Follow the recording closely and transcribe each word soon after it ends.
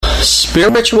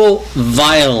Spiritual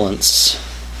violence.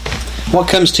 What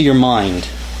comes to your mind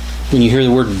when you hear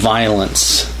the word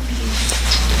violence?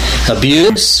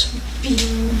 Abuse,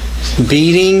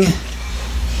 beating,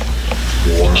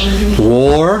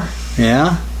 war,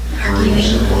 yeah,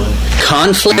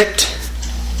 conflict,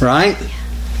 right?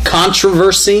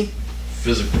 Controversy.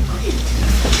 Physical.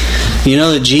 You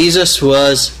know that Jesus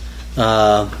was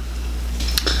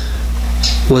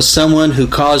someone who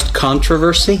caused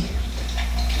controversy.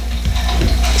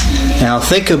 Now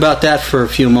think about that for a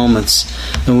few moments,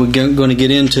 and we're going to get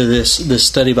into this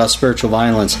study about spiritual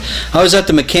violence. I was at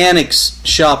the mechanic's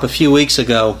shop a few weeks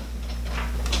ago,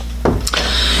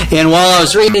 and while I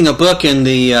was reading a book in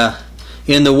the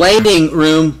waiting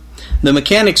room, the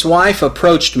mechanic's wife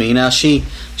approached me. Now she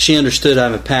understood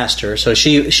I'm a pastor, so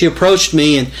she approached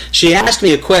me and she asked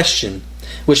me a question,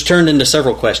 which turned into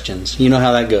several questions. You know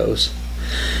how that goes.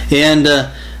 And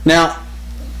now,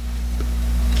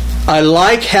 I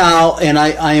like how, and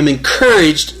I am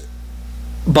encouraged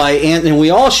by, and we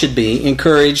all should be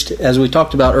encouraged, as we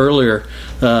talked about earlier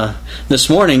this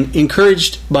morning,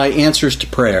 encouraged by answers to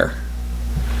prayer.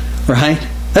 Right?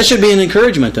 That should be an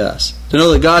encouragement to us, to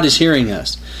know that God is hearing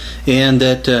us. And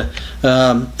that,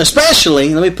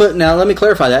 especially, let me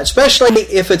clarify that, especially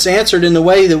if it's answered in the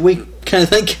way that we kind of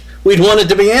think we'd want it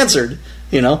to be answered.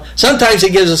 You know, sometimes He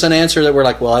gives us an answer that we're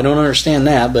like, well, I don't understand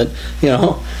that, but,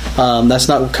 that's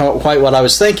not quite what I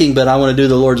was thinking, but I want to do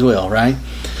the Lord's will, right?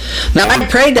 Now, I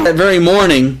prayed that very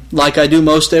morning, like I do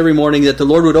most every morning, that the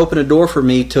Lord would open a door for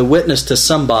me to witness to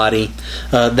somebody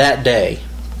that day.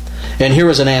 And here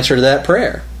was an answer to that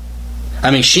prayer.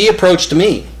 I mean, she approached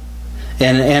me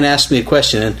and asked me a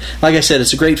question. And like I said,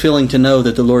 it's a great feeling to know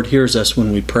that the Lord hears us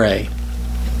when we pray.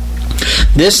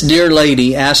 This dear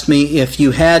lady asked me if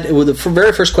you had, well, the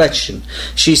very first question,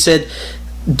 she said,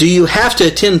 do you have to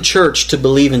attend church to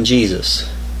believe in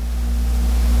Jesus?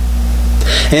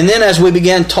 And then as we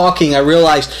began talking, I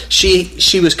realized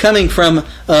she was coming from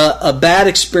a bad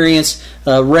experience,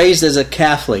 raised as a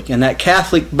Catholic. And that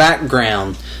Catholic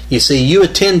background, you see, you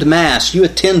attend Mass, you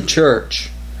attend church,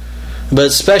 but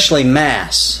especially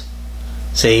Mass.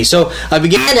 See, so I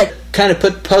began to kind of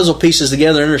put puzzle pieces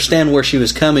together and understand where she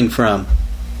was coming from.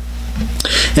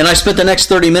 And I spent the next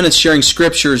 30 minutes sharing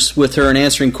scriptures with her and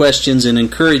answering questions and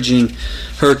encouraging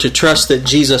her to trust that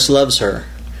Jesus loves her.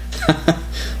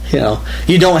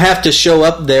 You don't have to show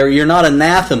up there. You're not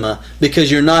anathema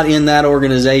because you're not in that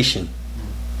organization.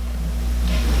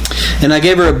 And I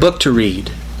gave her a book to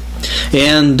read.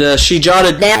 And she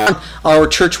jotted down our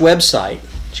church website.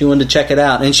 She wanted to check it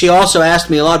out. And she also asked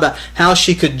me a lot about how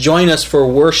she could join us for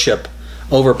worship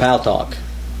over Paltalk.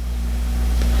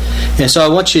 And so I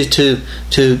want you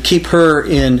to keep her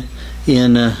in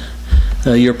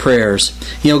your prayers.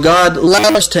 God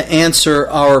loves to answer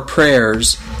our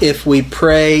prayers if we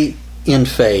pray in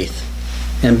faith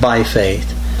and by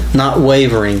faith, not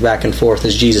wavering back and forth,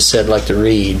 as Jesus said, like the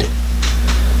reed,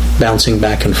 bouncing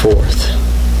back and forth.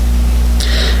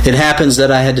 It happens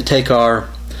that I had to take our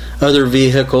other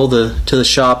vehicle to the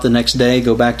shop the next day,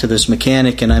 go back to this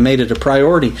mechanic, and I made it a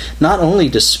priority not only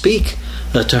to speak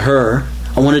to her,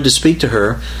 I wanted to speak to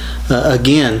her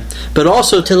again, but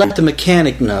also to let the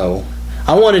mechanic know.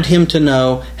 I wanted him to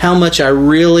know how much I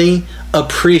really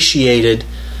appreciated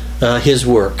his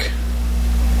work.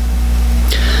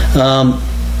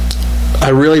 I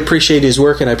really appreciate his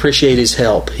work, and I appreciate his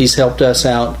help. He's helped us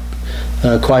out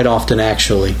quite often,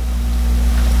 actually.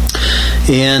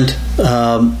 And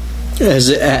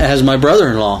as my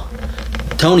brother-in-law,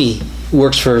 Tony,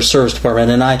 works for a service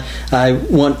department, and I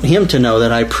want him to know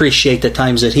that I appreciate the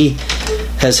times that he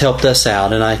has helped us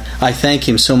out, and I thank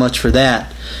him so much for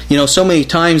that. So many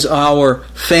times our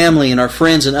family and our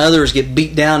friends and others get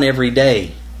beat down every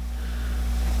day,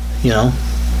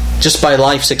 just by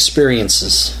life's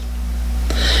experiences.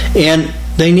 And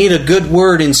they need a good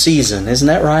word in season, isn't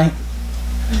that right?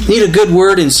 Need a good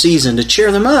word in season to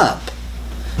cheer them up.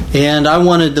 And I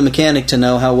wanted the mechanic to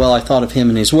know how well I thought of him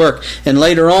and his work. And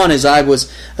later on, as I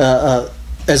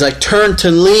turned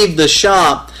to leave the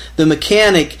shop, the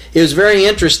mechanic, it was very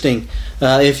interesting.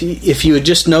 If you would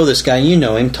just know this guy, you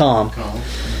know him, Tom.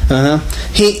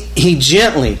 He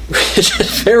gently,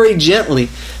 very gently,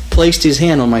 placed his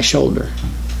hand on my shoulder,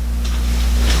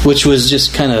 which was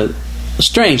just kind of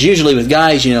strange. Usually with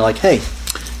guys, like, hey,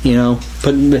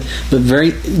 but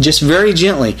very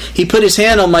gently. He put his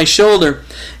hand on my shoulder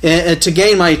to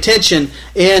gain my attention,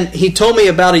 and he told me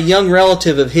about a young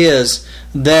relative of his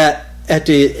that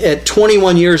at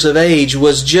 21 years of age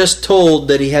was just told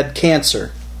that he had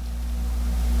cancer.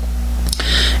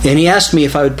 And he asked me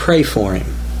if I would pray for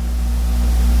him.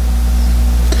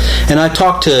 And I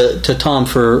talked to Tom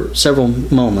for several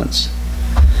moments.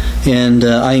 And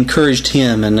I encouraged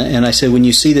him, and I said, when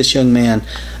you see this young man,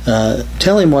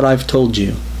 tell him what I've told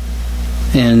you.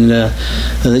 And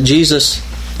that Jesus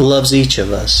loves each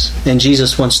of us, and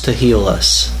Jesus wants to heal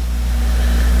us.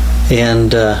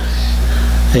 And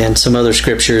some other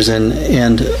scriptures,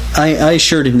 and I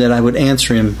assured him that I would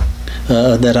answer him,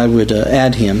 that I would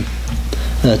add him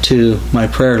to my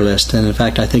prayer list. And in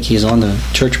fact, I think he's on the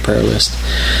church prayer list.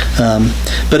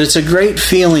 But it's a great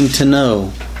feeling to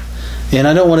know. And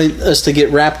I don't want us to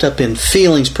get wrapped up in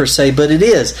feelings per se, but it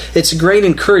is. It's a great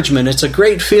encouragement. It's a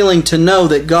great feeling to know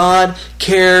that God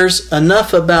cares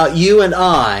enough about you and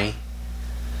I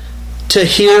to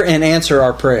hear and answer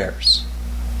our prayers.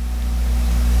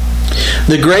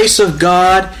 The grace of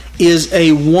God is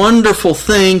a wonderful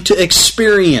thing to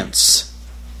experience.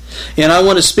 And I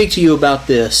want to speak to you about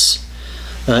this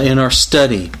in our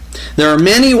study. There are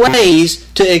many ways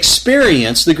to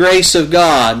experience the grace of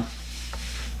God,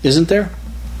 isn't there?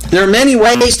 There are many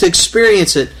ways to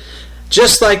experience it,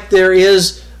 just like there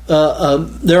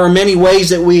are many ways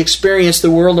that we experience the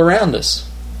world around us,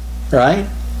 right?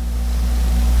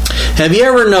 Have you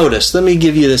ever noticed, let me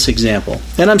give you this example,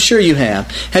 and I'm sure you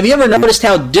have. Have you ever noticed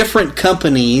how different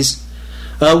companies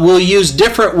will use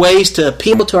different ways to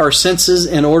appeal to our senses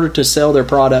in order to sell their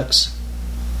products?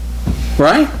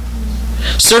 Right?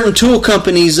 Certain tool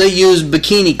companies, they use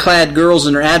bikini-clad girls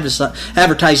in their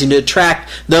advertising to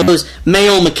attract those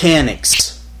male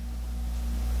mechanics.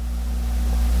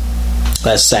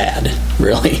 That's sad,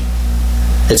 really.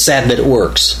 It's sad that it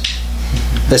works.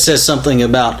 That says something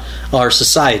about our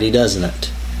society, doesn't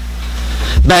it?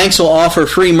 Banks will offer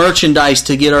free merchandise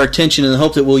to get our attention in the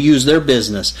hope that we'll use their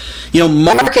business.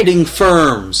 Marketing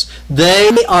firms, they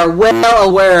are well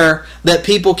aware that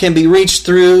people can be reached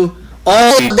through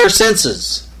all of their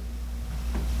senses.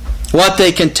 What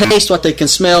they can taste, what they can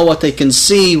smell, what they can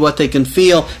see, what they can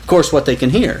feel, of course, what they can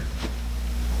hear.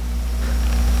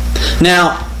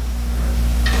 Now,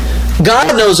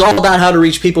 God knows all about how to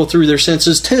reach people through their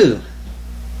senses too.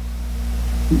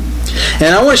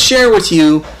 And I want to share with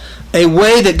you a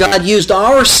way that God used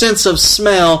our sense of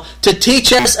smell to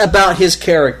teach us about His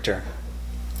character.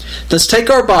 Let's take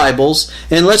our Bibles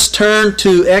and let's turn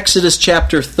to Exodus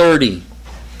chapter 30.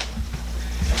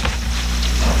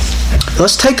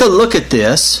 Let's take a look at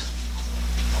this.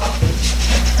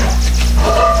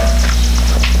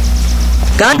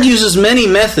 God uses many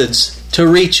methods to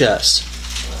reach us.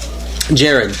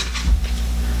 Jared,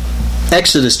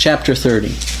 Exodus chapter 30.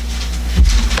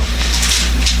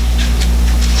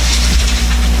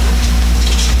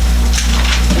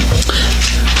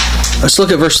 Let's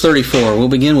look at verse 34. We'll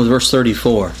begin with verse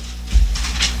 34.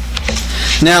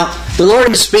 Now, the Lord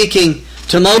is speaking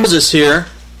to Moses here,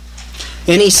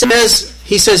 and He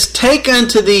says, take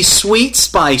unto thee sweet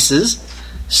spices,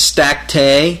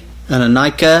 stacte, and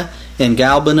onycha, and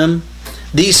galbanum,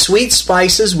 these sweet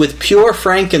spices with pure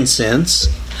frankincense,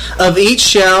 of each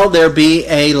shall there be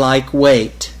a like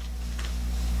weight.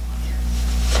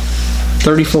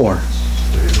 34.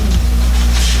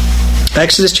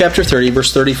 Exodus chapter 30,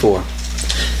 verse 34.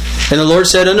 And the Lord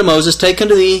said unto Moses, take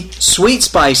unto thee sweet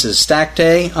spices,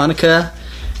 stacte, onycha,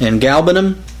 and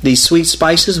galbanum, these sweet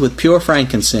spices with pure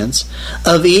frankincense.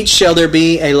 Of each shall there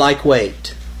be a like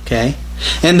weight. Okay?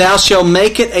 And thou shalt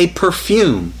make it a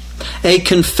perfume, a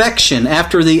confection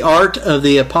after the art of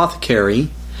the apothecary,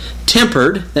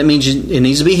 tempered, that means it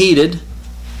needs to be heated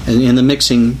in the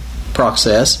mixing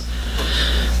process,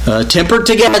 tempered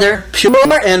together, pure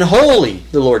and holy,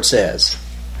 the Lord says.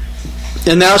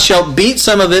 And thou shalt beat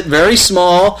some of it very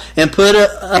small, and put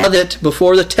of it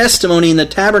before the testimony in the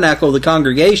tabernacle of the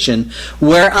congregation,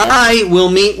 where I will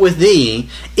meet with thee.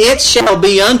 It shall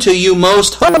be unto you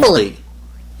most holy.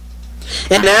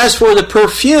 And as for the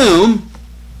perfume,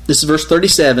 this is verse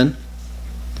 37,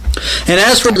 and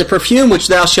as for the perfume which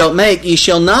thou shalt make, ye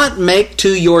shall not make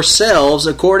to yourselves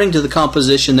according to the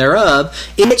composition thereof.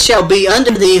 It shall be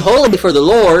unto thee holy for the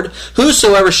Lord.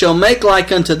 Whosoever shall make like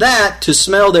unto that to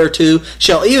smell thereto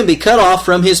shall even be cut off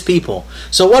from his people.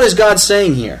 So what is God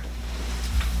saying here?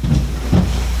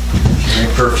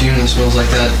 Make perfume that smells like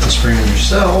that to spray on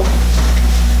yourself.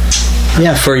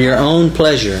 Yeah, for your own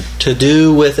pleasure, to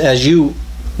do with as you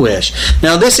wish.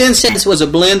 Now, this incense was a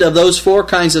blend of those four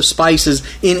kinds of spices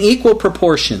in equal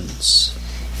proportions.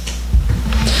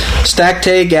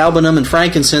 Stacte, galbanum, and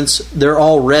frankincense, they're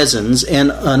all resins,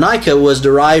 and onycha was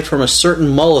derived from a certain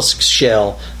mollusk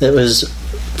shell that was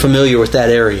familiar with that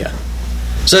area.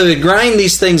 So they'd grind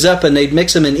these things up and they'd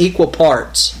mix them in equal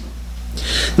parts.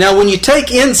 Now, when you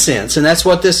take incense, and that's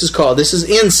what this is called, this is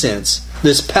incense,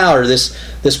 this powder,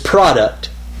 this product,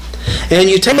 And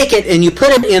you take it and you put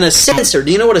it in a censer.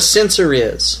 Do you know what a censer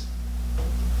is?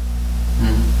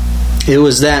 It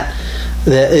was that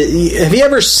have you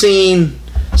ever seen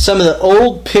some of the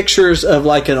old pictures of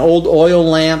like an old oil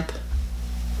lamp,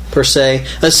 per se?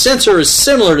 A censer is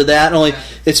similar to that, only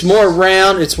it's more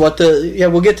round. It's what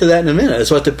we'll get to that in a minute. It's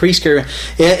what the priest carry.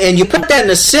 And you put that in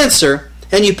a censer,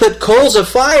 and you put coals of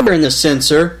fire in the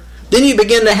censer, then you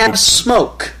begin to have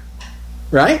smoke.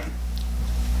 Right?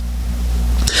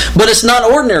 But it's not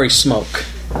ordinary smoke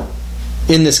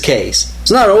in this case.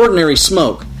 It's not ordinary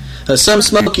smoke. Some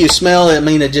smoke you smell,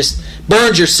 it just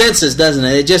burns your senses, doesn't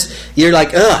it? You're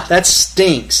like, ugh, that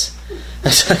stinks.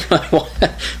 That's like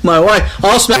my wife.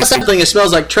 I'll smell something that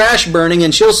smells like trash burning,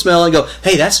 and she'll smell it and go,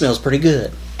 hey, that smells pretty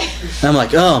good. And I'm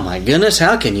like, oh my goodness,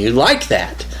 how can you like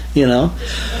that?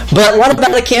 But what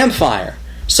about a campfire?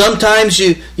 Sometimes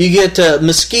you get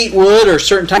mesquite wood or a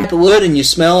certain type of wood, and you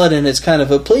smell it, and it's kind of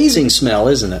a pleasing smell,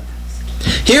 isn't it?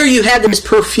 Here you have this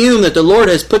perfume that the Lord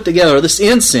has put together, this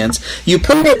incense. You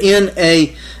put it in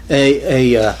a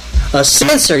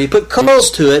censer. You put coals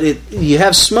to it. You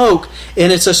have smoke,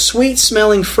 and it's a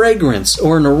sweet-smelling fragrance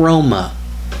or an aroma.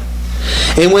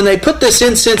 And when they put this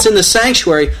incense in the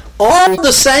sanctuary, all of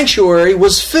the sanctuary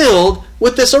was filled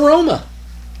with this aroma.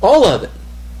 All of it.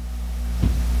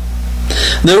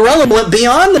 The aroma went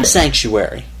beyond the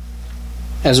sanctuary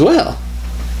as well.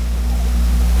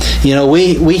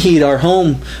 We heat our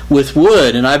home with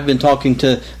wood, and I've been talking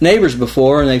to neighbors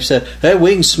before, and they've said, "Hey,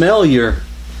 we can smell your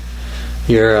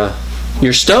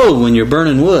stove when you're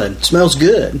burning wood. It smells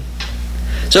good."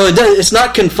 So it's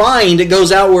not confined; it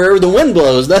goes out wherever the wind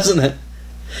blows, doesn't it?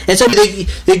 And so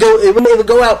it would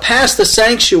go out past the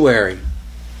sanctuary,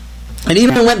 and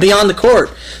even went beyond the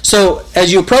court. So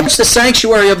as you approach the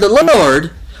sanctuary of the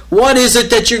Lord, what is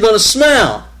it that you're going to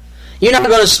smell? You're not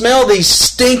going to smell these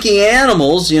stinky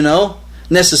animals,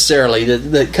 necessarily,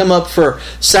 that come up for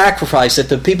sacrifice, that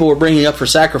the people were bringing up for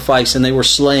sacrifice and they were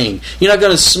slain. You're not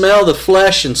going to smell the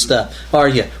flesh and stuff, are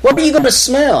you? What are you going to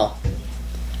smell?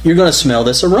 You're going to smell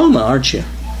this aroma, aren't you?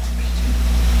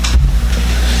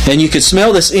 And you could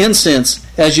smell this incense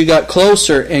as you got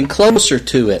closer and closer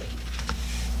to it.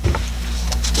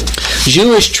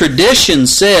 Jewish tradition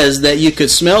says that you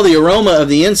could smell the aroma of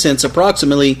the incense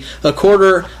approximately a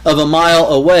quarter of a mile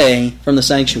away from the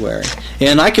sanctuary.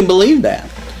 And I can believe that.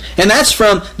 And that's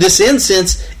from this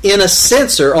incense in a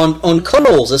censer on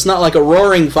coals. It's not like a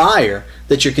roaring fire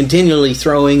that you're continually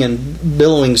throwing and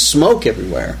billowing smoke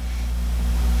everywhere.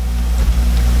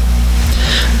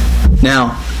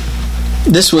 Now,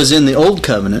 this was in the Old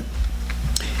Covenant.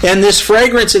 And this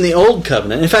fragrance in the Old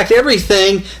Covenant, in fact,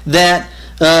 everything that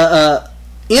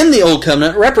in the Old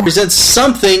Covenant represents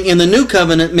something in the New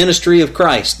Covenant ministry of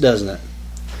Christ, doesn't it?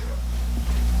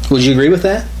 Would you agree with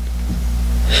that?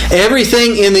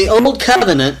 Everything in the Old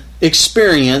Covenant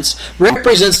experience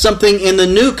represents something in the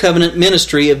New Covenant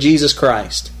ministry of Jesus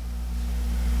Christ.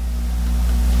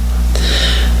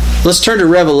 Let's turn to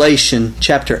Revelation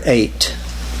chapter 8.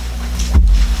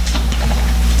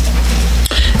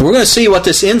 And we're going to see what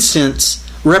this incense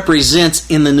represents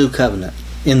in the New Covenant,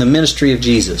 in the ministry of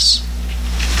Jesus,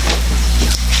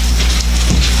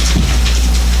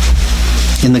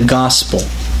 in the gospel.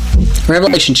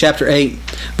 Revelation chapter 8,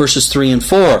 verses 3 and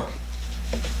 4.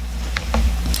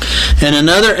 And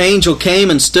another angel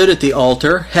came and stood at the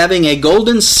altar, having a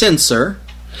golden censer,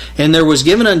 and there was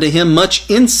given unto him much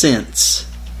incense,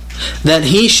 that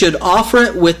he should offer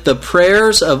it with the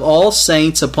prayers of all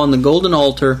saints upon the golden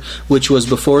altar which was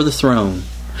before the throne.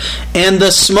 And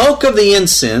the smoke of the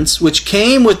incense, which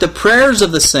came with the prayers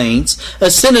of the saints,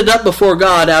 ascended up before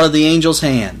God out of the angel's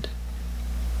hand.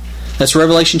 That's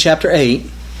Revelation chapter 8.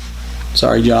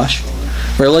 Sorry, Josh.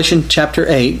 Revelation chapter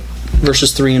 8,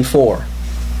 verses 3 and 4.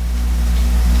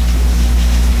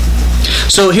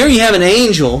 So here you have an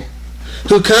angel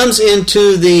who comes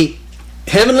into the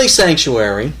heavenly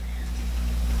sanctuary,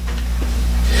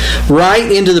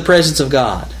 right into the presence of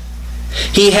God.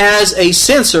 He has a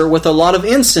censer with a lot of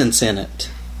incense in it.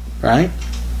 Right?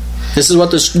 This is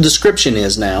what the description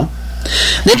is now.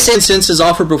 This incense is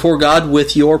offered before God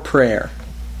with your prayer.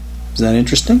 Isn't that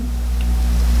interesting?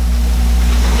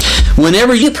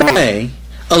 Whenever you pray,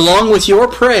 along with your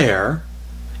prayer,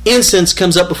 incense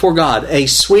comes up before God. A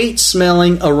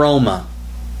sweet-smelling aroma.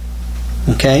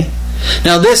 Okay?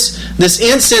 Now this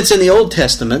incense in the Old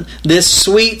Testament, this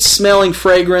sweet-smelling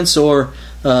fragrance or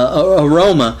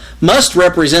aroma must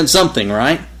represent something,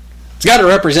 right? It's got to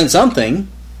represent something.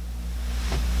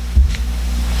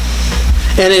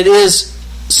 And it is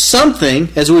something,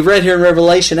 as we've read here in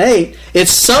Revelation 8,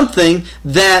 it's something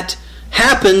that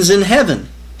happens in heaven.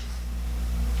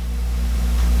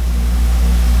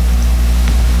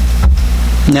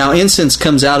 Now, incense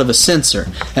comes out of a censer,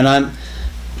 and I'm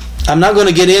not going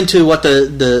to get into what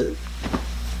the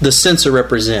censer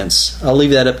represents. I'll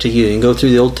leave that up to you. You can go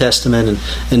through the Old Testament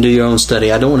and do your own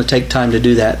study. I don't want to take time to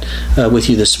do that with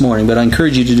you this morning, but I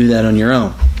encourage you to do that on your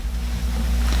own.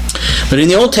 But in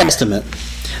the Old Testament,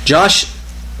 Josh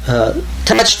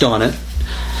touched on it.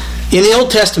 In the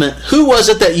Old Testament, who was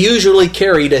it that usually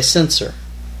carried a censer?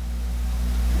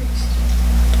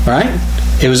 Right?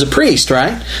 It was a priest,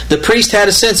 right? The priest had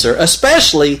a censer,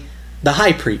 especially the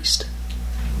high priest.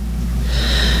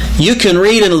 You can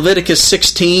read in Leviticus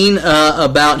 16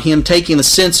 about him taking the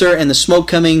censer and the smoke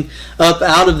coming up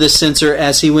out of this censer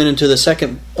as he went into the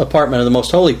second apartment of the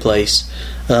most holy place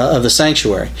of the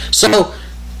sanctuary. So,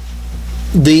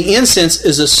 the incense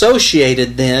is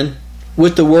associated then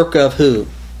with the work of who?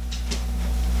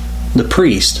 The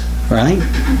priest, right?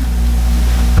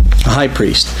 A high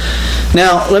priest.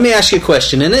 Now, let me ask you a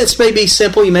question, and this may be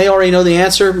simple. You may already know the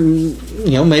answer.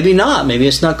 Maybe not. Maybe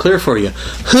it's not clear for you.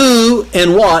 Who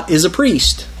and what is a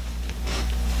priest?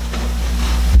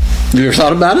 Have you ever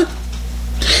thought about it?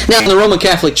 Now, in the Roman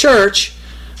Catholic Church,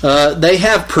 they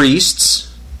have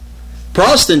priests.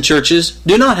 Protestant churches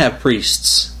do not have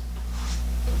priests.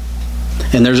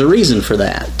 And there's a reason for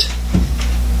that.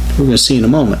 We're going to see in a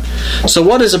moment. So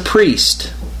what is a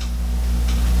priest?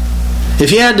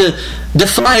 If you had to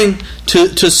define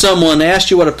to someone,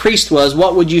 asked you what a priest was,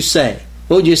 what would you say?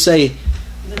 What would you say?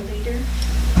 The leader.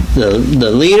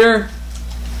 The leader?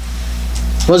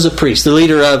 What is a priest? The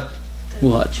leader of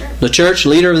what? Church. The church?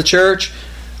 Leader of the church?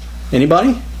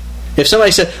 Anybody? If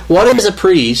somebody said, what is a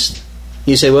priest?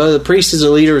 You say, well, the priest is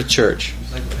a leader of the church.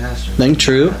 It's like a pastor. Think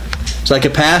true. It's like a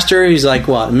pastor. He's like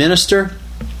what? Minister?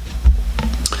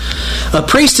 A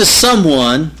priest is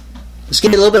someone, let's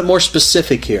get a little bit more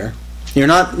specific here. You're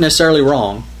not necessarily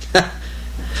wrong.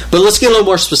 But let's get a little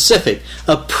more specific.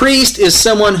 A priest is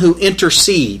someone who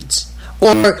intercedes,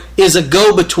 or is a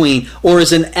go-between, or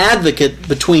is an advocate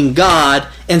between God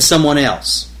and someone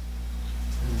else.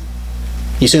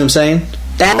 You see what I'm saying?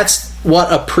 That's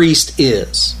what a priest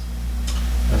is.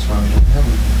 That's why we don't have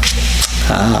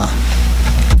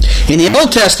one. In the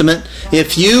Old Testament,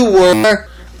 if you were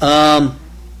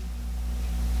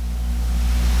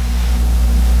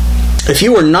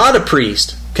not a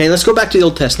priest, okay, let's go back to the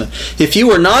Old Testament. If you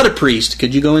were not a priest,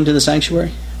 could you go into the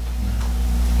sanctuary?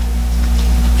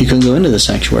 You couldn't go into the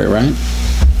sanctuary, right?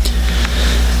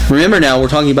 Remember now, we're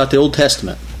talking about the Old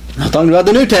Testament. I'm not talking about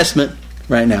the New Testament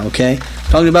right now, okay?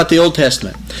 I'm talking about the Old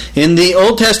Testament. In the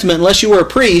Old Testament, unless you were a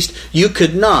priest, you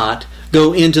could not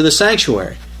go into the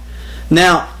sanctuary.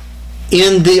 Now,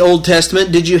 in the Old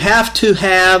Testament, did you have to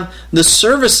have the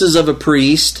services of a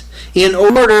priest in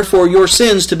order for your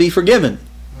sins to be forgiven?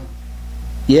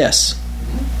 Yes.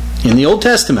 In the Old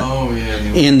Testament. Oh, yeah.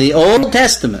 In the Old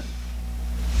Testament.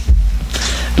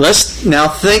 Let's now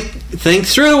think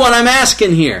through what I'm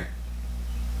asking here.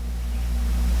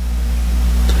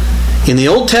 In the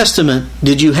Old Testament,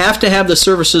 did you have to have the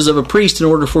services of a priest in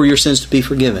order for your sins to be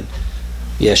forgiven?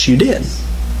 Yes, you did.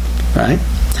 Right?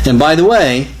 And by the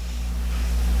way,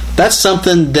 that's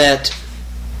something that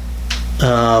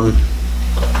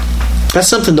that's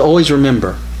something to always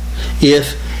remember.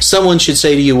 If someone should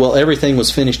say to you, well, everything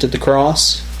was finished at the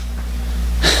cross.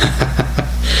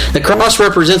 The cross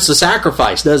represents the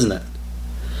sacrifice, doesn't it?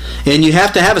 And you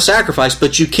have to have a sacrifice,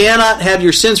 but you cannot have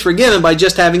your sins forgiven by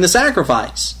just having the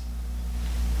sacrifice.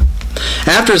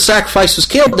 After the sacrifice was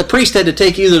killed, the priest had to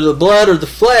take either the blood or the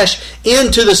flesh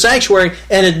into the sanctuary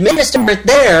and administer it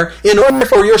there in order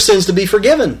for your sins to be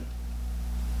forgiven.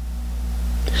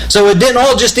 So it didn't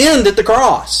all just end at the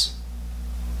cross.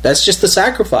 That's just the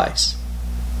sacrifice.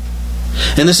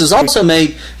 And this is also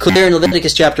made clear in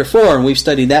Leviticus chapter 4, and we've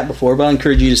studied that before, but I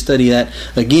encourage you to study that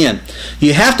again.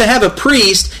 You have to have a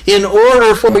priest in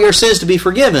order for your sins to be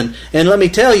forgiven. And let me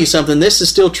tell you something, this is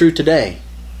still true today.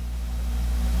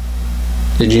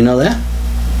 Did you know that?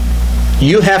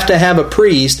 You have to have a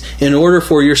priest in order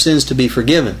for your sins to be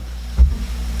forgiven.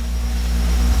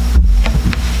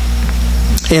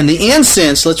 And the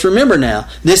incense, let's remember now,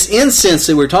 this incense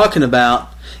that we're talking about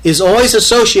is always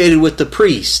associated with the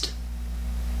priest,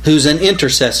 who's an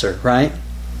intercessor, right?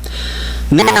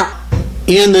 Now,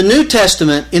 in the New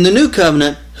Testament, in the New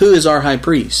Covenant, who is our high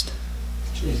priest?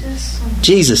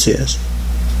 Jesus is.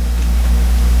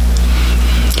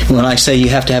 When I say you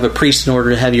have to have a priest in order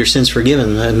to have your sins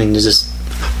forgiven, I mean, is this...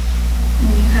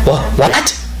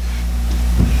 What?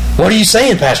 What are you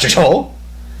saying, Pastor Joel?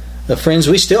 Friends,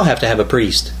 we still have to have a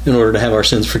priest in order to have our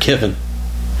sins forgiven.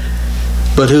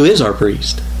 But who is our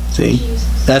priest? See?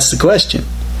 Jesus. That's the question.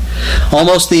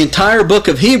 Almost the entire book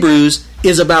of Hebrews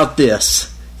is about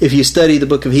this, if you study the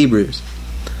book of Hebrews.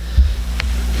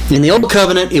 In the Old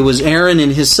Covenant, it was Aaron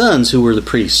and his sons who were the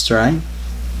priests, right?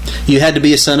 You had to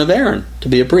be a son of Aaron to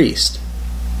be a priest.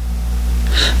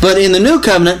 But in the New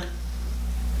Covenant,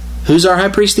 who's our high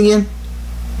priest again?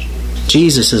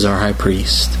 Jesus is our high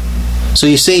priest. So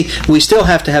you see, we still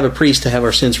have to have a priest to have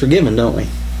our sins forgiven, don't we?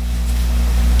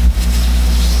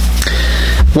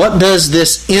 What does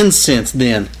this incense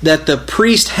then that the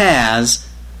priest has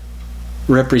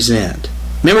represent?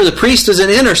 Remember, the priest is an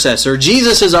intercessor.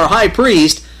 Jesus is our high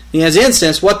priest. He has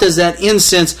incense. What does that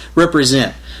incense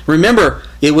represent? Remember,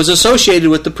 it was associated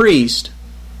with the priest.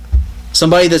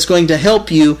 Somebody that's going to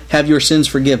help you have your sins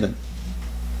forgiven.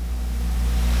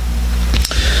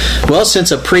 Well,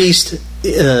 since a priest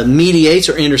mediates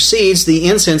or intercedes, the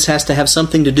incense has to have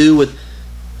something to do with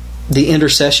the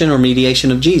intercession or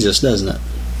mediation of Jesus, doesn't it?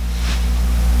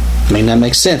 I mean, that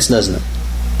makes sense, doesn't it?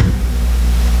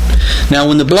 Now,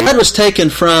 when the blood was taken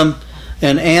from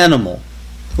an animal,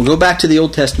 we'll go back to the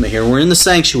Old Testament here. We're in the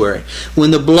sanctuary.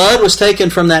 When the blood was taken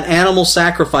from that animal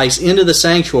sacrifice into the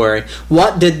sanctuary,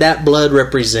 what did that blood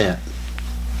represent?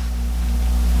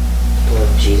 Blood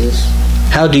of Jesus.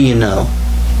 How do you know?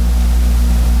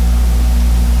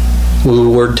 Well, the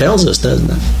Word tells us, doesn't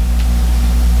it?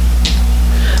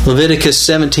 Leviticus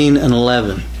 17 and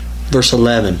 11. Verse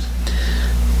 11.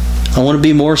 I want to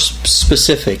be more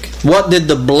specific. What did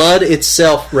the blood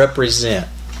itself represent?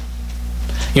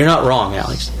 You're not wrong,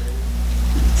 Alex.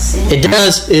 It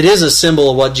does. It is a symbol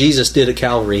of what Jesus did at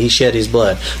Calvary. He shed His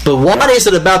blood. But what is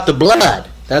it about the blood?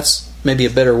 That's maybe a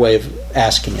better way of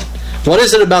asking it. What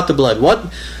is it about the blood?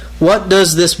 What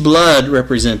does this blood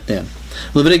represent then?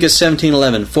 Leviticus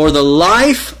 17:11. For the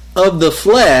life of the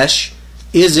flesh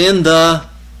is in the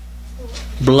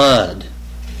blood.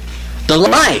 The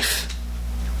life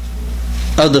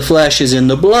of the flesh is in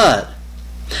the blood.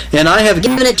 And I have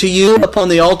given it to you upon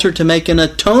the altar to make an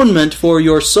atonement for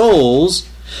your souls,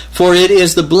 for it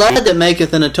is the blood that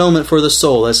maketh an atonement for the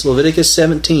soul. That's Leviticus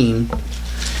 17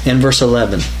 and verse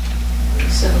 11.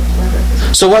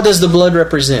 So what does the blood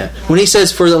represent? When he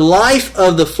says, for the life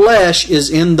of the flesh is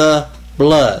in the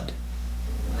blood,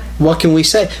 what can we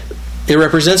say? It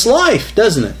represents life,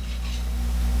 doesn't it?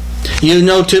 You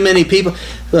know, too many people...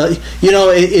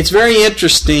 it's very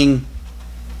interesting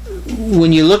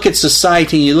when you look at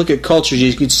society and you look at cultures.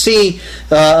 You can see,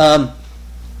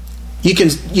 you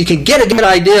can get a good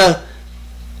idea,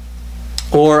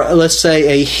 or let's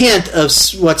say a hint of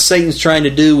what Satan's trying to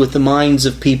do with the minds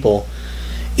of people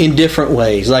in different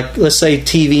ways. Like, let's say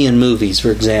TV and movies,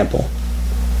 for example.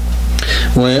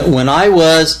 When I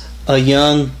was a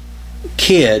young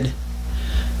kid,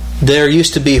 there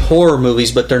used to be horror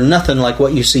movies, but they're nothing like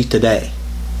what you see today.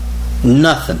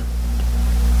 Nothing.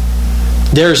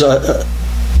 There's a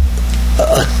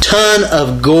ton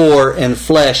of gore and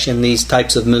flesh in these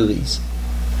types of movies.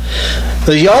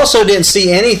 But you also didn't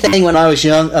see anything when I was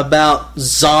young about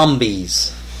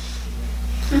zombies.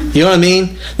 You know what I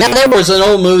mean? Now, there was an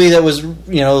old movie that was,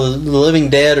 The Living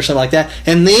Dead or something like that,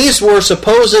 and these were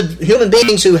supposed human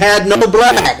beings who had no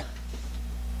blood.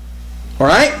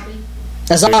 Alright?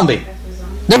 A zombie.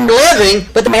 They're living,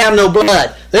 but they have no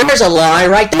blood. There's a lie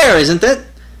right there, isn't it?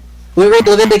 We read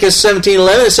Leviticus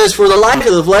 17:11. It says, for the life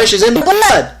of the flesh is in the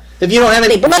blood. If you don't have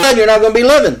any blood, you're not going to be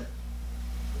living.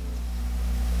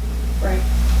 Right.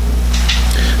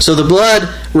 So the blood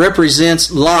represents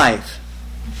life.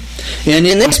 And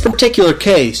in this particular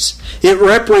case, it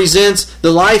represents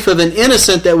the life of an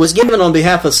innocent that was given on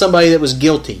behalf of somebody that was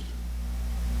guilty.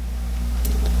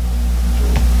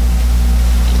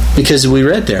 Because we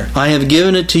read there, I have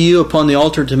given it to you upon the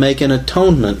altar to make an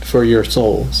atonement for your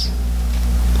souls.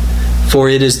 For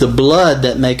it is the blood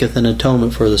that maketh an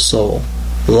atonement for the soul.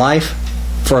 Life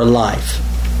for life.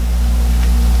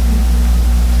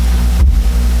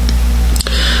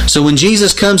 So when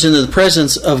Jesus comes into the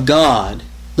presence of God,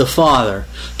 the Father,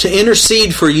 to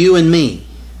intercede for you and me,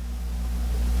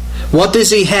 what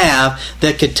does He have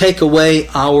that could take away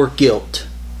our guilt?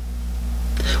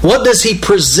 What does He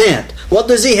present? What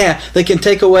does He have that can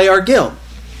take away our guilt?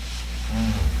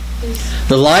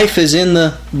 The life is in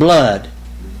the blood.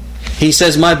 He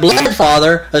says, my blood,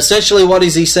 Father. Essentially, what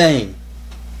is He saying?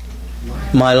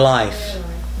 My life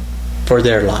for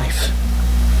their life.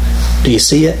 Do you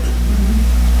see it?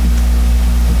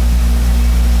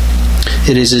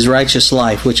 It is His righteous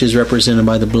life, which is represented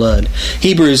by the blood.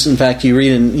 Hebrews, in fact, you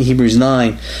read in Hebrews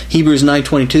 9. Hebrews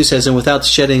 9:22 says, and without the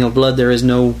shedding of blood there is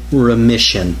no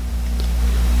remission.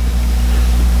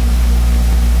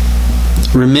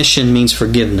 Remission means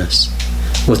forgiveness.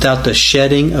 Without the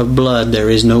shedding of blood, there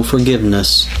is no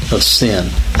forgiveness of sin.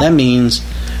 That means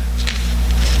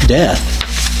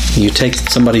death. You take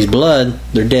somebody's blood,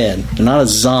 they're dead. They're not a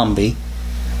zombie.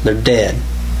 They're dead.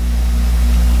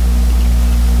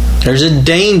 There's a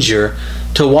danger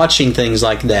to watching things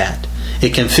like that.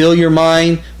 It can fill your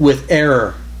mind with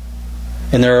error.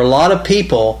 And there are a lot of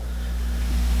people,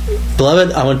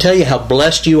 beloved, I want to tell you how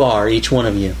blessed you are, each one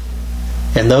of you,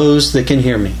 and those that can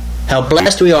hear me. How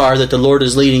blessed we are that the Lord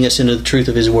is leading us into the truth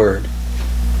of His Word.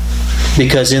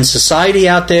 Because in society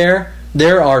out there,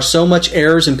 there are so much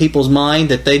errors in people's mind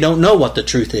that they don't know what the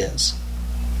truth is.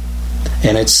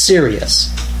 And it's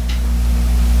serious.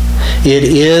 It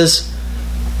is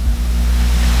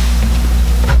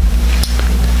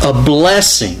a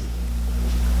blessing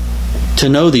to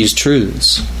know these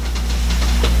truths.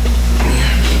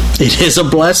 It is a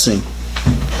blessing.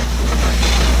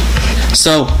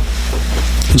 So,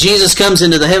 Jesus comes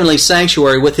into the heavenly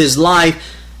sanctuary with His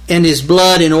life and His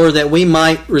blood in order that we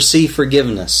might receive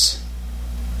forgiveness.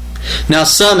 Now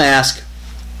some ask,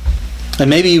 and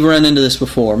maybe you've run into this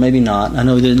before, maybe not. I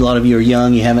know that a lot of you are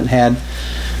young, you haven't had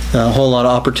a whole lot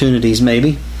of opportunities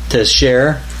maybe to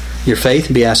share your faith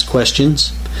and be asked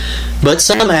questions. But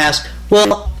some ask,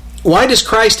 well, why does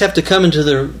Christ have to come into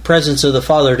the presence of the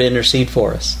Father to intercede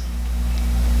for us?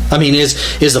 I mean, is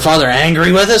the Father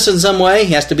angry with us in some way?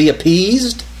 He has to be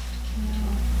appeased?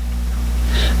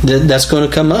 That's going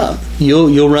to come up.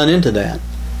 You'll run into that.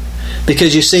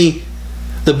 Because you see,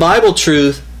 the Bible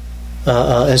truth,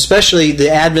 especially the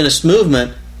Adventist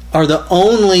movement,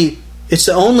 it's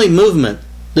the only movement.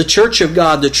 The Church of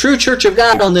God, the true Church of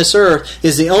God on this earth,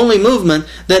 is the only movement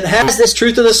that has this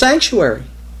truth of the sanctuary.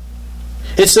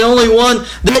 It's the only one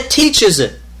that teaches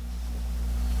it.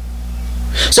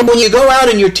 So when you go out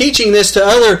and you're teaching this to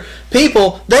other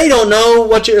people, they don't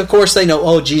know of course they know,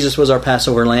 oh, Jesus was our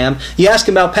Passover lamb. You ask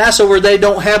them about Passover, they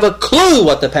don't have a clue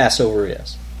what the Passover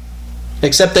is.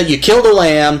 Except that you killed a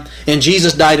lamb and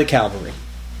Jesus died at Calvary.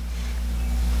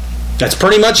 That's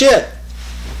pretty much it.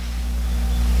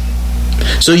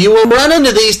 So you will run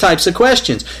into these types of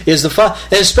questions.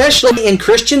 Especially in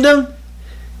Christendom,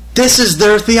 this is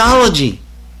their theology.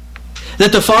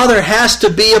 That the Father has to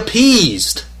be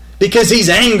appeased because He's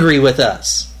angry with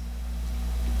us.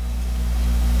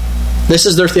 This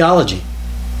is their theology.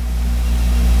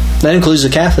 That includes the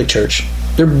Catholic Church.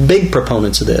 They're big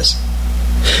proponents of this.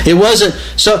 It wasn't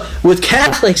so with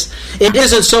Catholics, it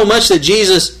isn't so much that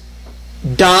Jesus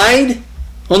died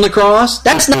on the cross.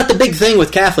 That's not the big thing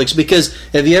with Catholics, because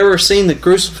have you ever seen the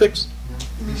crucifix?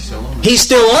 He's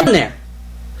still on there.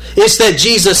 It's that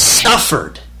Jesus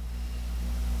suffered.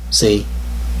 See,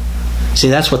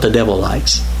 that's what the devil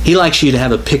likes. He likes you to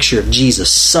have a picture of Jesus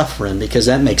suffering because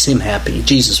that makes him happy.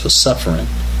 Jesus was suffering.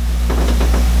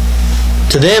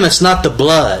 To them, it's not the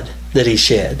blood that He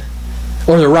shed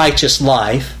or the righteous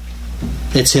life.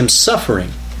 It's Him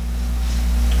suffering.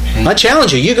 I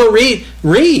challenge you. You go read.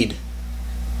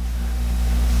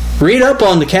 Read up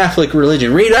on the Catholic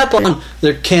religion. Read up on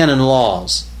their canon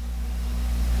laws.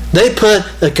 They put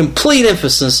a complete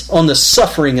emphasis on the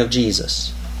suffering of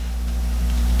Jesus.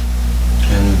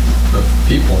 And of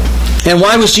people. And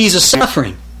why was Jesus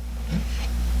suffering?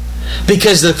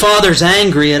 Because the Father's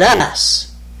angry at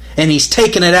us. And He's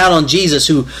taken it out on Jesus,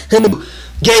 who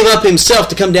gave up Himself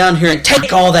to come down here and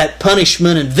take all that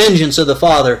punishment and vengeance of the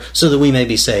Father so that we may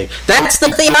be saved. That's the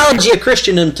theology of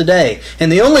Christendom today.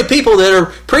 And the only people that are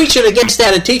preaching against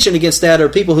that and teaching against that are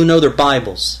people who know their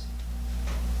Bibles.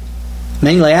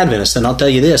 Mainly Adventists. And I'll tell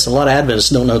you this, a lot of Adventists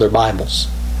don't know their Bibles.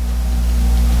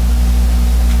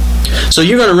 So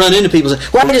you're going to run into people and say,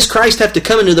 why does Christ have to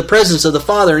come into the presence of the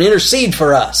Father and intercede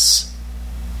for us?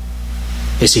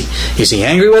 Is he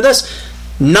angry with us?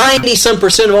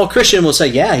 90% of all Christians will say,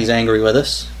 yeah, He's angry with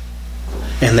us.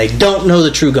 And they don't know the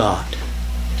true God.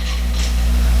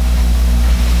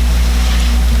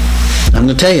 I'm going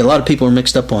to tell you, a lot of people are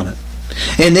mixed up on it.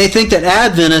 And they think that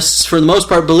Adventists, for the most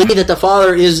part, believe that the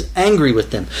Father is angry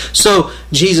with them. So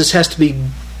Jesus has to be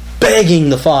begging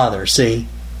the Father, see?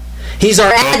 He's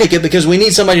our advocate because we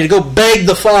need somebody to go beg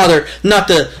the Father not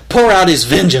to pour out His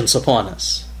vengeance upon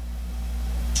us.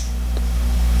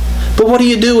 But what do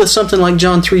you do with something like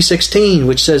John 3:16,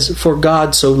 which says, "For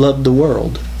God so loved the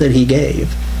world that He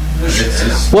gave"?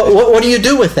 What do you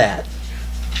do with that?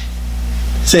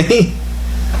 See?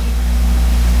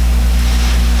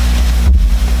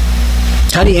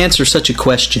 How do you answer such a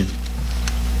question?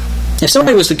 If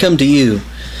somebody was to come to you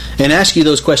and ask you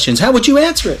those questions, how would you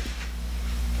answer it?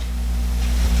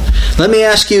 Let me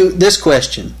ask you this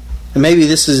question, and maybe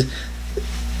this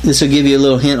will give you a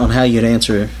little hint on how you'd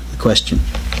answer the question.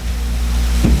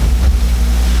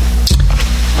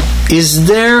 Is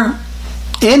there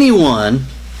anyone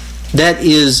that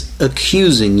is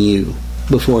accusing you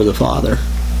before the Father?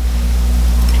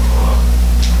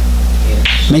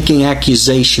 making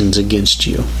accusations against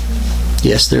you.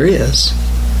 Yes, there is.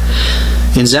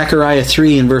 In Zechariah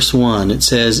 3 and verse 1, it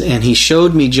says, "And he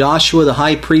showed me Joshua the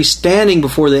high priest standing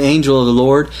before the angel of the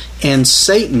Lord, and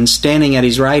Satan standing at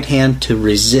his right hand to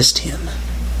resist him."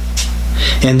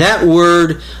 And that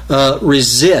word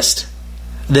resist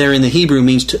there in the Hebrew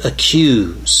means to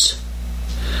accuse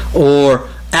or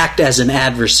act as an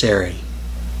adversary.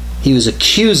 He was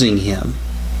accusing him.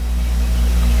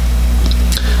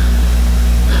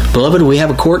 Beloved, we have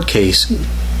a court case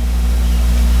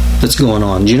that's going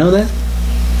on. Do you know that?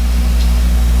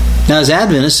 Now, as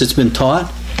Adventists, it's been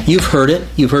taught. You've heard it.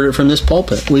 You've heard it from this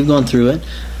pulpit. We've gone through it.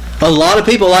 A lot of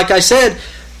people, like I said,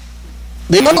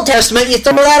 the Old Testament, you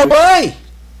throw that away.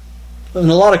 In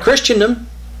a lot of Christendom.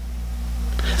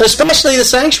 Especially the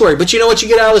sanctuary. But you know what you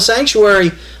get out of the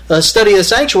sanctuary, study of the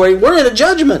sanctuary? We're in a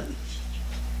judgment.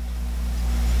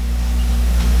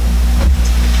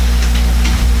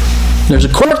 There's a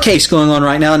court case going on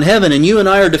right now in heaven, and you and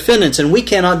I are defendants, and we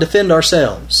cannot defend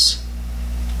ourselves.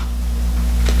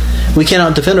 We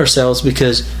cannot defend ourselves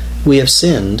because we have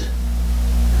sinned,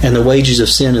 and the wages of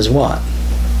sin is what?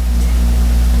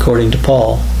 According to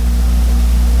Paul,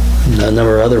 and a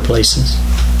number of other places,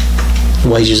 the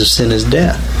wages of sin is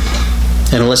death.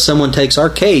 And unless someone takes our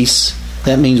case,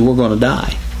 that means we're going to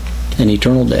die an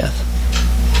eternal death,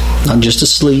 not just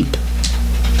asleep.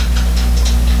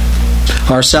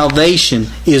 Our salvation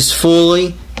is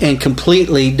fully and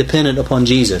completely dependent upon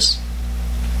Jesus.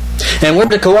 And we're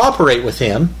to cooperate with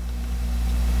Him.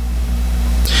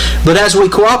 But as we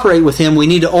cooperate with Him, we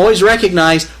need to always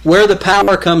recognize where the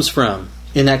power comes from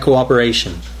in that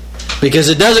cooperation. Because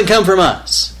it doesn't come from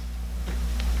us.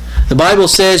 The Bible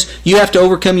says you have to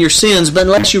overcome your sins, but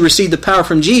unless you receive the power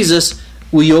from Jesus,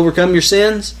 will you overcome your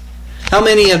sins? How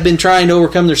many have been trying to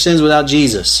overcome their sins without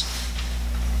Jesus?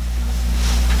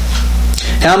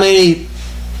 How many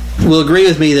will agree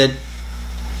with me that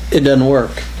it doesn't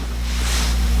work?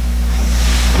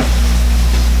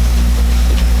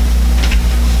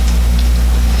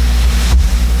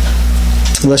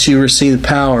 Unless you receive the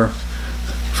power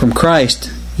from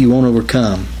Christ, you won't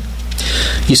overcome.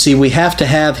 You see, we have to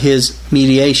have His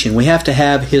mediation. We have to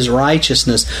have His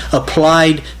righteousness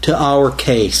applied to our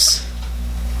case.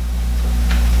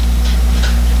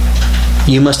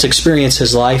 You must experience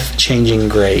His life-changing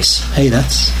grace. Hey,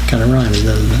 that's kind of rhymes,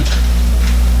 doesn't it?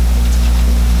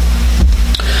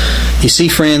 You see,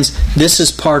 friends, this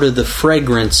is part of the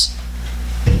fragrance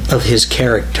of His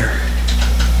character.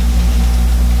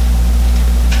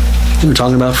 We were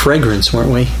talking about fragrance,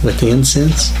 weren't we, with the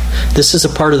incense? This is a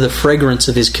part of the fragrance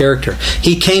of His character.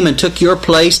 He came and took your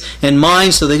place and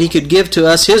mine so that He could give to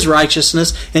us His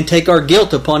righteousness and take our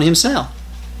guilt upon Himself.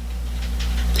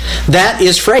 That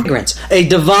is fragrance, a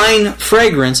divine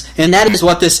fragrance, and that is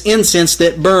what this incense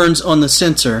that burns on the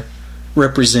censer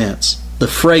represents. The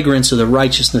fragrance of the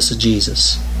righteousness of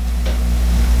Jesus.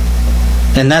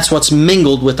 And that's what's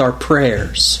mingled with our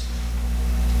prayers.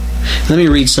 Let me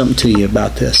read something to you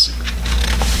about this.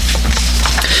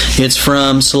 It's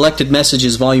from Selected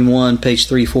Messages, Volume 1, page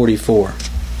 344.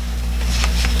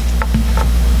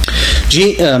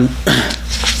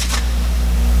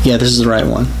 Yeah, this is the right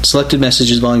one. Selected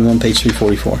Messages, Volume 1, page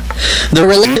 344. The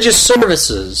religious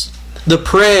services, the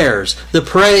prayers, the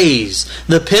praise,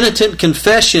 the penitent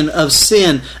confession of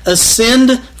sin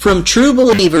ascend from true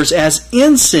believers as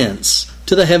incense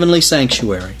to the heavenly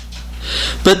sanctuary.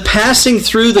 But passing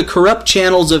through the corrupt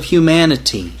channels of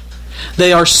humanity,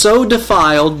 they are so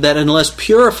defiled that unless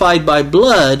purified by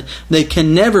blood, they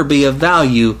can never be of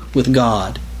value with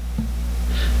God.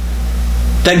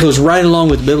 That goes right along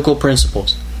with biblical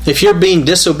principles. If you're being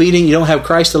disobedient, you don't have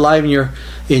Christ alive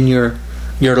in your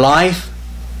life,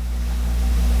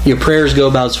 your prayers go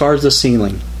about as far as the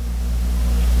ceiling.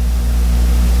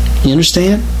 You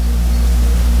understand?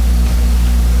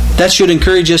 That should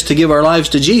encourage us to give our lives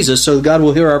to Jesus so God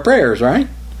will hear our prayers, right?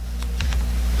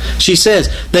 She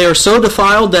says, they are so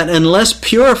defiled that unless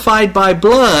purified by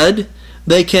blood,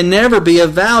 they can never be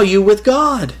of value with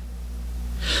God.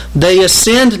 They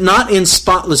ascend not in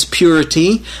spotless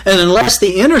purity, and unless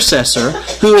the intercessor,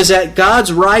 who is at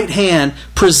God's right hand,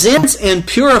 presents and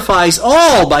purifies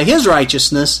all by His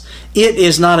righteousness, it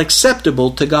is not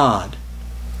acceptable to God.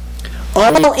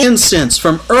 All incense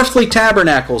from earthly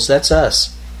tabernacles, that's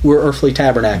us, we're earthly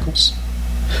tabernacles.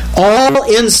 All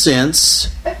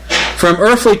incense from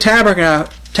earthly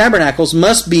tabernacles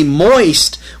must be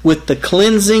moist with the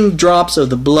cleansing drops of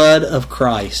the blood of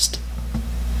Christ.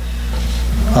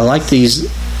 I like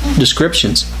these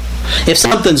descriptions. If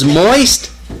something's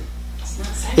moist,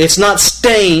 it's not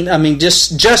stained,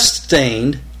 just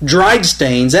stained, dried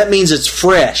stains, that means it's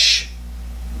fresh.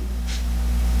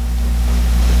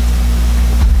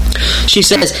 She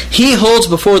says, He holds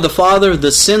before the Father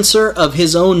the censer of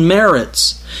His own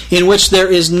merits, in which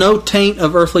there is no taint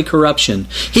of earthly corruption.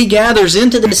 He gathers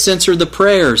into this censer the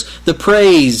prayers, the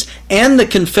praise, and the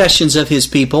confessions of His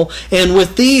people, and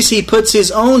with these He puts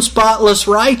His own spotless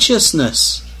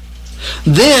righteousness.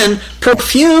 Then,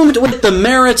 perfumed with the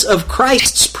merits of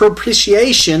Christ's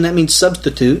propitiation, that means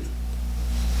substitute,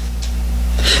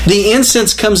 the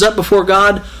incense comes up before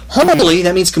God holy,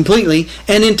 that means completely,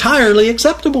 and entirely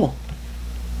acceptable.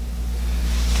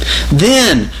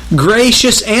 Then,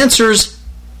 gracious answers,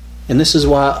 and this is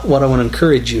what I want to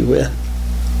encourage you with.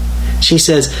 She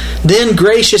says, then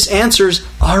gracious answers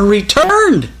are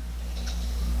returned.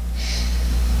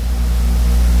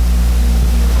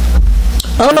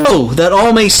 Oh, that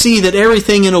all may see that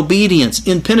everything in obedience,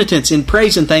 in penitence, in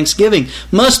praise and thanksgiving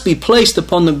must be placed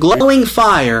upon the glowing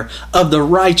fire of the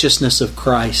righteousness of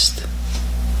Christ.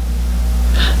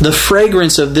 The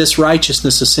fragrance of this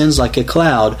righteousness ascends like a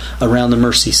cloud around the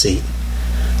mercy seat.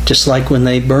 Just like when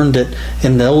they burned it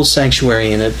in the old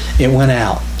sanctuary and it went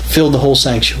out, filled the whole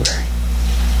sanctuary.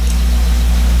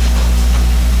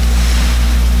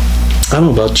 I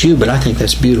don't know about you, but I think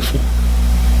that's beautiful.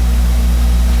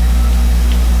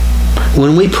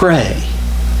 When we pray,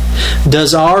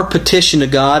 does our petition to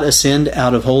God ascend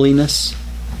out of holiness?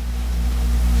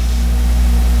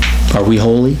 Are we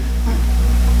holy?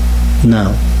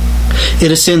 No.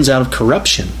 It ascends out of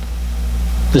corruption.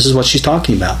 This is what she's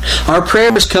talking about. Our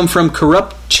prayers come from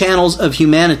corrupt channels of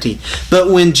humanity.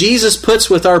 But when Jesus puts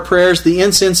with our prayers the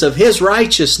incense of His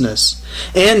righteousness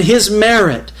and His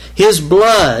merit, His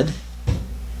blood,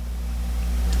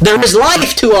 there is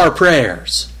life to our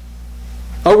prayers.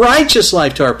 A righteous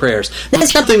life to our prayers. Then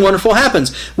something wonderful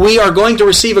happens. We are going to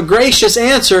receive a gracious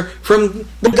answer from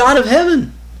the God of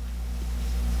heaven.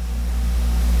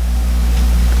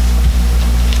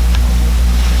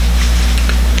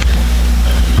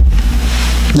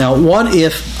 Now, what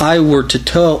if I were to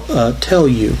tell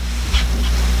you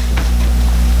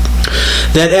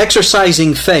that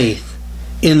exercising faith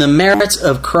in the merits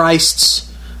of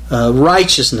Christ's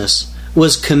righteousness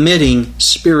was committing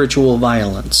spiritual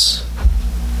violence?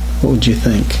 What would you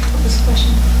think?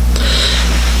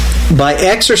 By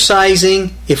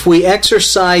exercising, if we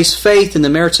exercise faith in the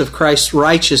merits of Christ's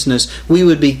righteousness, we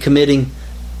would be committing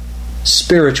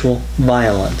spiritual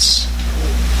violence.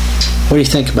 What do you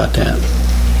think about that?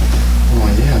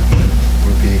 Well, yeah, it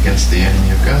would be against the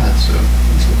enemy of God, so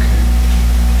it's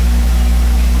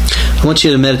okay. I want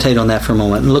you to meditate on that for a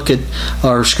moment and look at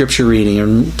our scripture reading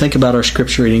and think about our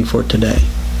scripture reading for today.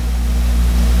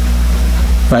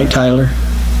 Right, Tyler?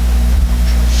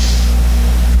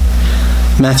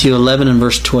 Matthew 11 and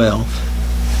verse 12.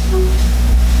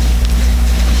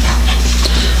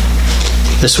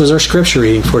 This was our scripture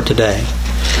reading for today.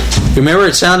 Remember,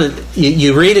 it sounded,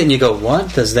 you read it and you go,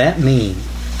 what does that mean?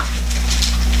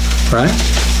 Right?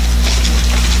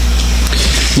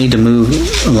 Need to move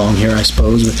along here, I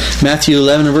suppose. But Matthew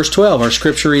 11 and verse 12, our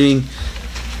scripture reading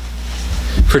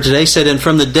for today said, and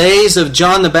from the days of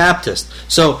John the Baptist.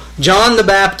 So, John the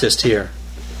Baptist here.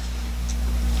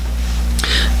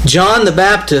 John the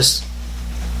Baptist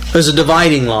is a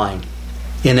dividing line,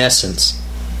 in essence,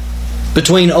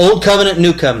 between Old Covenant and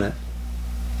New Covenant.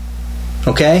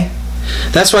 Okay?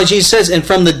 That's why Jesus says, and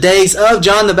from the days of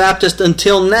John the Baptist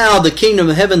until now, the kingdom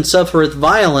of heaven suffereth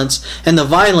violence, and the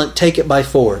violent take it by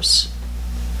force.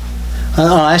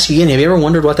 I'll ask you again, have you ever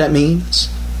wondered what that means?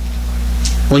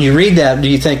 When you read that, do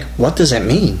you think, what does that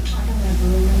mean?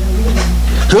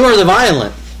 Who are the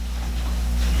violent?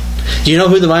 Do you know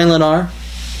who the violent are?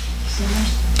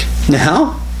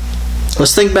 Now,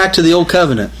 let's think back to the Old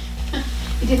Covenant.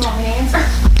 You didn't want me to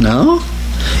answer? No.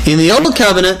 In the Old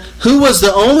Covenant, who was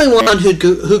the only one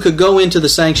who could go into the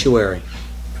sanctuary?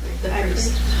 The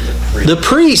priest. The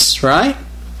priests, right?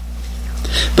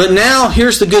 But now,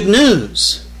 here's the good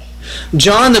news.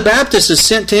 John the Baptist is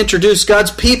sent to introduce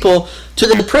God's people to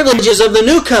the privileges of the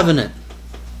New Covenant.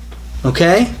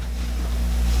 Okay?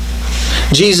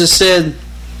 Jesus said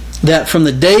that from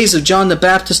the days of John the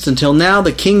Baptist until now,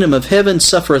 the kingdom of heaven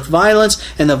suffereth violence,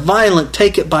 and the violent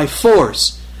take it by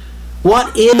force.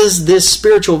 What is this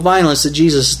spiritual violence that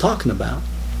Jesus is talking about?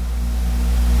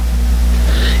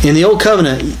 In the Old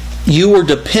Covenant, you were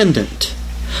dependent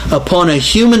upon a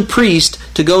human priest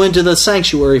to go into the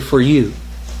sanctuary for you.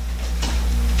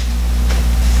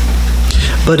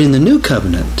 But in the New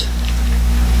Covenant,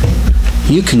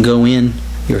 you can go in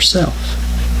yourself.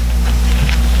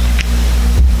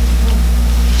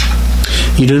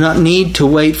 You do not need to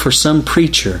wait for some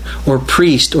preacher or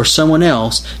priest or someone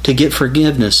else to get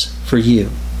forgiveness for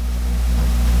you.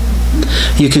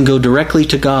 You can go directly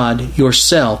to God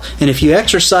yourself. And if you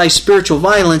exercise spiritual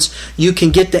violence, you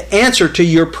can get the answer to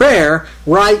your prayer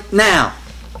right now.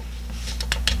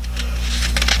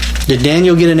 Did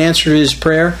Daniel get an answer to his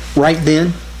prayer right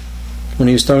then when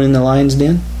he was thrown in the lion's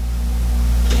den?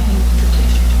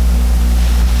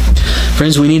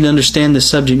 Friends, we need to understand this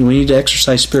subject. We need to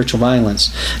exercise spiritual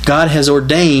violence. God has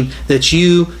ordained that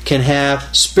you can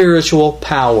have spiritual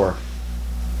power.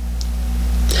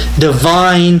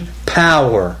 Divine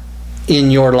power in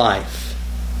your life.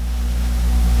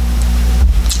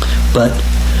 But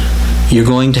you're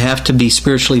going to have to be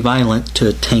spiritually violent to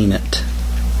attain it.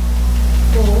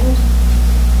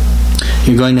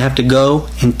 You're going to have to go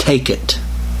and take it.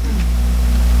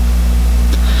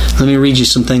 Let me read you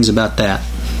some things about that.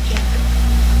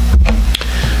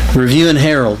 Review and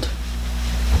Herald.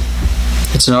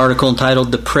 It's an article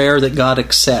entitled "The Prayer That God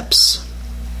Accepts."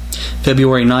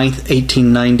 February 9th,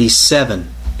 1897.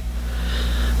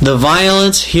 The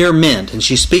violence here meant, and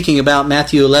she's speaking about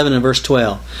Matthew 11 and verse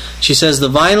 12. She says, the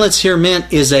violence here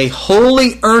meant is a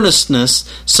holy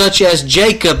earnestness such as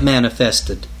Jacob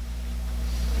manifested.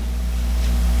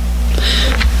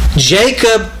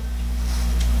 Jacob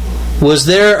was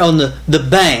there on the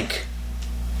bank.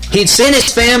 He'd sent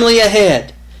his family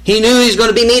ahead. He knew he was going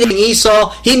to be meeting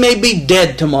Esau. He may be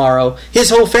dead tomorrow. His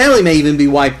whole family may even be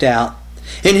wiped out.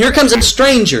 And here comes a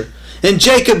stranger. And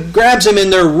Jacob grabs him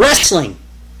and they're wrestling.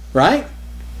 Right?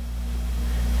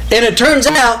 And it turns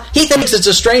out, he thinks it's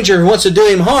a stranger who wants to do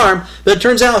him harm. But it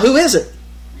turns out, who is it?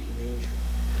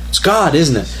 It's God,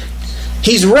 isn't it?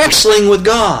 He's wrestling with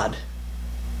God.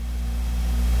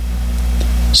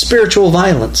 Spiritual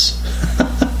violence.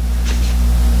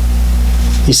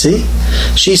 You see?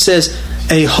 She says,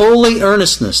 a holy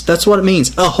earnestness. That's what it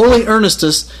means. A holy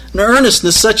earnestness, an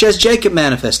earnestness such as Jacob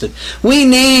manifested. We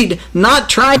need not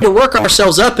try to work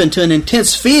ourselves up into an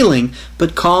intense feeling,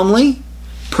 but calmly,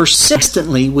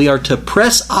 persistently, we are to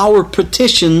press our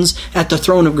petitions at the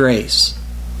throne of grace.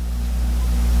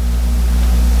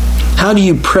 How do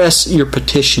you press your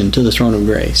petition to the throne of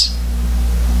grace?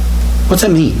 What's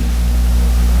that mean?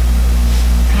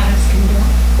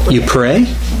 You pray,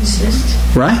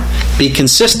 right? Be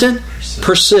consistent,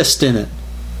 persist in it,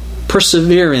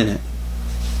 persevere in it.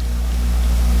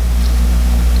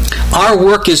 Our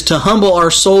work is to humble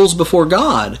our souls before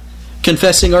God,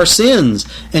 confessing our sins,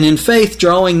 and in faith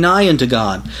drawing nigh unto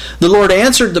God. The Lord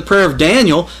answered the prayer of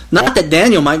Daniel, not that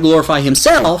Daniel might glorify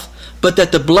himself, but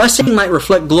that the blessing might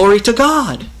reflect glory to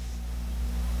God.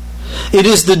 It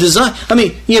is the design. I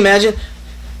mean, you imagine,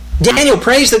 Daniel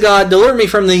prays to God, deliver me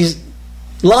from these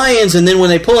lions, and then when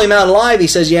they pull him out alive, he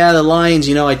says, yeah, the lions,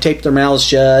 I taped their mouths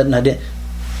shut, and I did.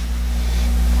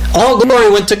 All glory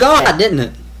went to God, didn't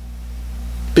it?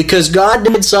 Because God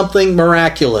did something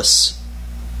miraculous.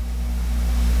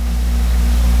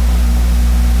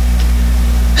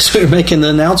 So we're making the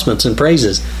announcements and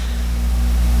praises.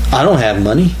 I don't have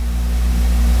money.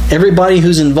 Everybody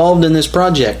who's involved in this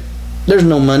project, there's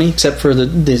no money except for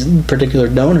these particular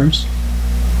donors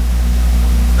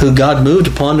who God moved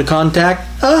upon to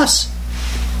contact us.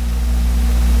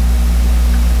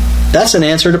 That's an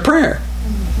answer to prayer.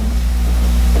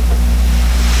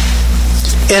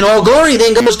 And all glory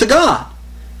then goes to God.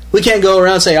 We can't go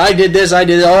around and say, I did this, I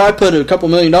did that. Oh, I put a couple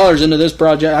 $1 million into this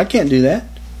project. I can't do that.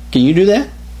 Can you do that?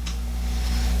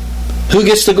 Who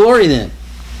gets the glory then?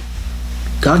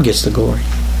 God gets the glory.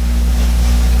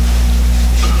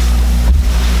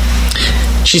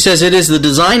 She says it is the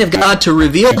design of God to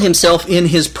reveal Himself in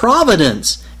His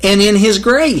providence and in His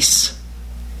grace.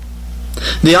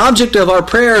 The object of our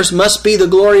prayers must be the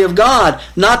glory of God,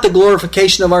 not the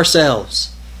glorification of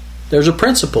ourselves. There's a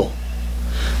principle.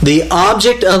 The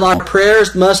object of our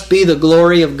prayers must be the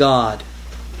glory of God.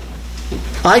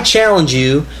 I challenge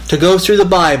you to go through the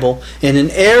Bible, and in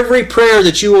every prayer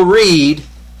that you will read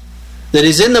that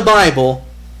is in the Bible,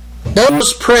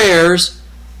 those prayers,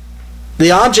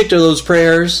 the object of those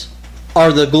prayers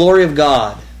are the glory of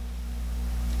God.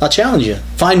 I'll challenge you.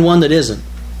 Find one that isn't.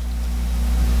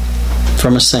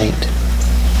 From a saint.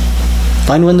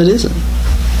 Find one that isn't.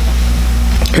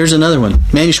 Here's another one.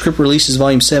 Manuscript Releases,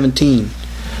 Volume 17,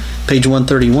 page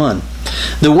 131.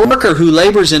 The worker who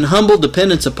labors in humble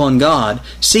dependence upon God,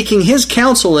 seeking His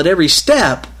counsel at every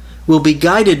step, will be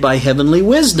guided by heavenly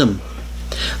wisdom.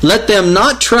 Let them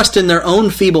not trust in their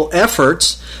own feeble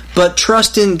efforts, but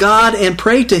trust in God and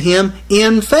pray to Him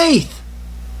in faith.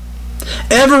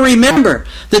 Ever remember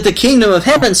that the kingdom of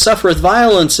heaven suffereth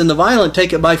violence, and the violent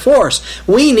take it by force.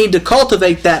 We need to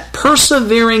cultivate that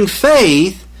persevering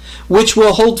faith which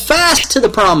will hold fast to the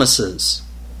promises.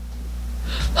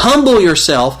 Humble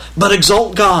yourself, but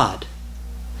exalt God.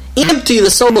 Empty the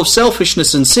soul of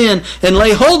selfishness and sin and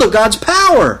lay hold of God's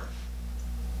power.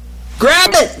 Grab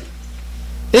it.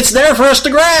 It's there for us to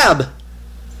grab.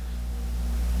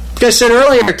 Like I said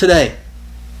earlier today,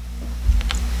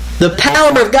 the power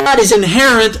of God is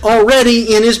inherent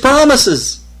already in His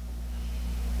promises.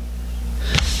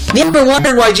 Have you ever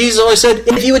wondered why Jesus always said,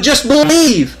 if you would just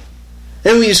believe?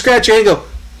 And when you scratch your head and go,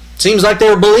 seems like they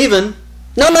were believing.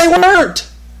 No, they weren't.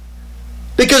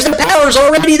 Because the power is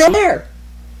already there.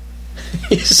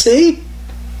 You see?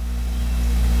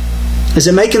 Is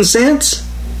it making sense?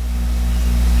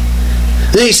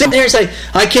 Then you sit there and say,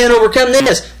 I can't overcome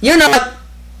this. You're not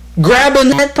grabbing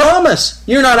that promise.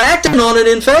 You're not acting on it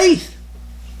in faith.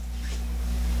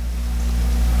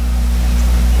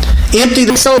 Empty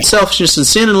the soul of selfishness and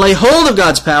sin and lay hold of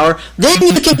God's power. Then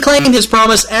you can claim His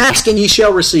promise, ask and ye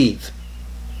shall receive.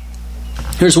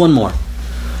 Here's one more.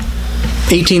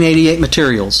 1888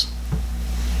 Materials.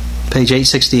 Page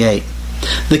 868.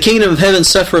 The kingdom of heaven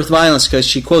suffereth violence, because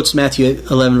she quotes Matthew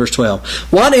 11 verse 12.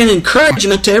 What an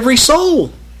encouragement to every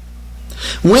soul.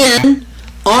 When,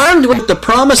 armed with the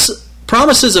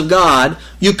promises of God,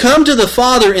 you come to the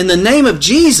Father in the name of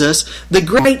Jesus, the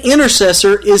great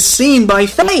intercessor is seen by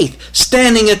faith,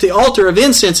 standing at the altar of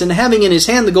incense and having in His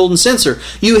hand the golden censer.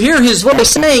 You hear His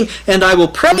voice saying, and I will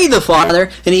pray the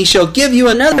Father, and He shall give you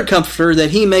another Comforter,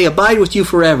 that He may abide with you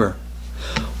forever.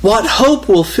 What hope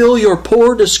will fill your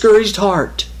poor, discouraged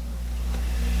heart?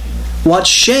 What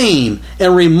shame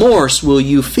and remorse will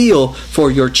you feel for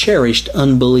your cherished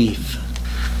unbelief?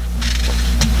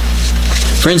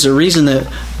 Friends, the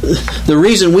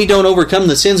reason we don't overcome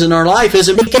the sins in our life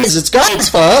isn't because it's God's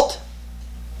fault.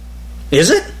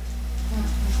 Is it?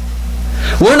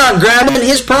 We're not grabbing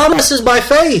His promises by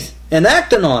faith and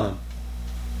acting on them.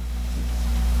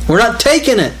 We're not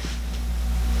taking it.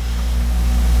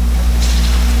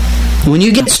 When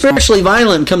you get spiritually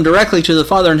violent and come directly to the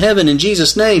Father in heaven in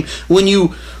Jesus' name, when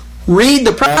you read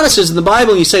the promises of the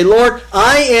Bible and you say, Lord,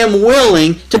 I am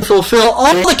willing to fulfill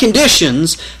all the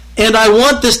conditions and I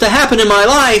want this to happen in my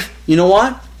life, you know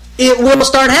what? It will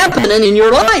start happening in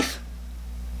your life.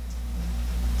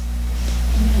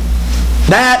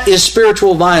 That is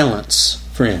spiritual violence,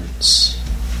 friends.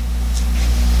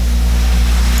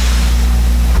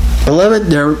 Beloved,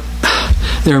 there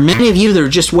are many of you that are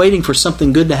just waiting for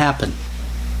something good to happen.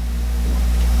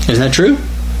 Isn't that true?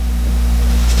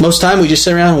 Most of the time we just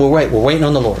sit around and we're waiting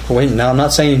on the Lord. We're waiting. Now, I'm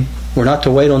not saying we're not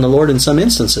to wait on the Lord in some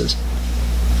instances.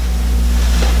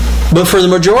 But for the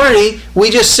majority,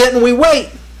 we just sit and we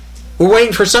wait. We're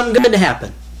waiting for something good to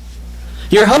happen.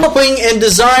 You're hoping and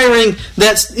desiring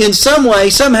that in some way,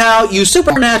 somehow, you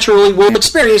supernaturally will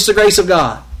experience the grace of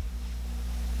God.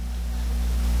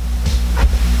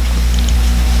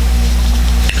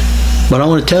 But I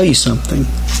want to tell you something.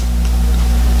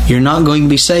 You're not going to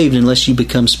be saved unless you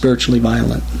become spiritually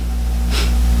violent.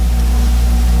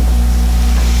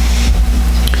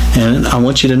 And I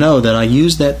want you to know that I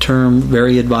use that term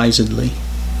very advisedly.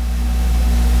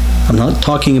 I'm not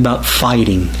talking about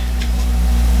fighting.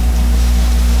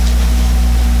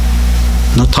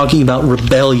 I'm not talking about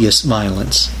rebellious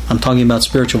violence. I'm talking about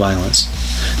spiritual violence.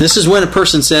 This is when a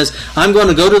person says, I'm going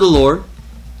to go to the Lord.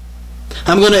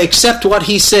 I'm going to accept what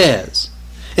He says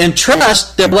and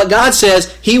trust that what God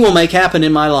says He will make happen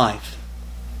in my life.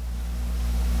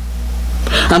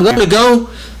 I'm going to go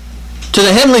to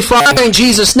the Heavenly Father in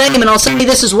Jesus' name and I'll say,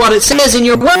 this is what it says in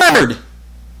your Word.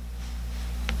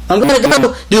 I'm going to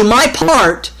go do my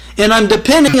part and I'm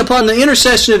depending upon the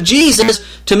intercession of Jesus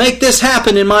to make this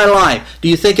happen in my life. Do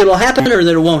you think it will happen or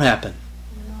that it won't happen?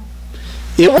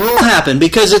 It will happen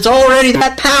because it's already,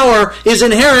 that power is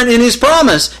inherent in His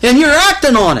promise and you're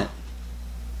acting on it.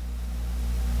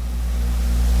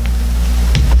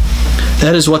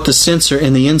 That is what the censer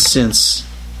and the incense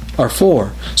are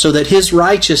for, so that His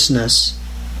righteousness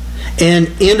and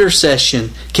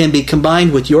intercession can be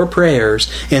combined with your prayers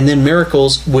and then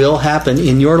miracles will happen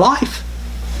in your life.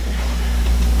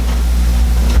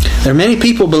 There are many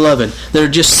people, beloved, that are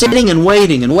just sitting and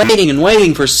waiting and waiting and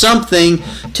waiting for something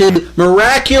to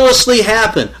miraculously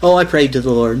happen. Oh, I prayed to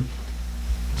the Lord.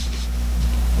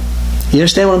 You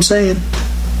understand what I'm saying?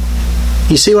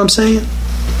 You see what I'm saying?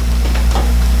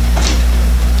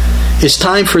 It's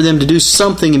time for them to do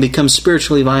something and become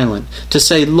spiritually violent. To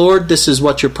say, Lord, this is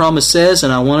what your promise says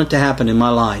and I want it to happen in my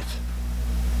life.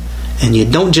 And you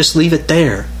don't just leave it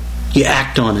there. You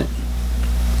act on it.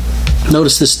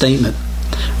 Notice this statement.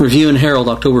 Review and Herald,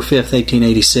 October 5th,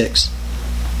 1886.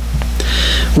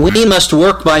 We must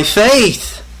work by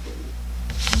faith.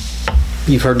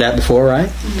 You've heard that before,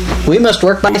 right? We must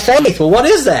work by faith. Well, what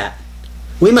is that?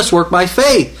 We must work by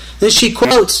faith. Then she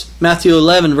quotes Matthew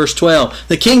 11, verse 12.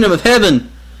 The kingdom of heaven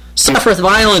suffereth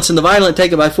violence, and the violent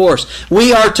take it by force.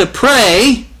 We are to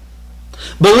pray,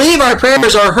 believe our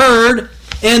prayers are heard,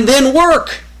 and then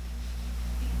work.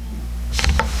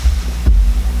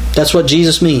 That's what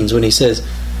Jesus means when He says,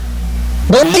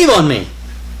 believe on me.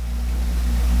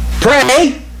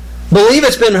 Pray. Believe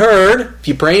it's been heard. If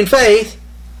you pray in faith,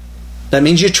 that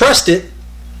means you trust it.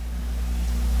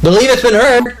 Believe it's been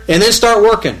heard, and then start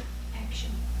working.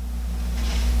 Action.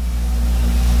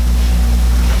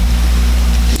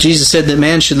 Jesus said that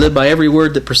man should live by every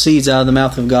word that proceeds out of the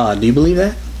mouth of God. Do you believe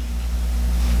that?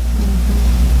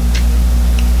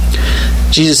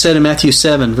 Jesus said in Matthew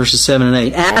 7, verses 7 and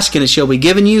 8, ask and it shall be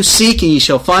given you, seek and ye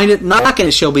shall find it, knock and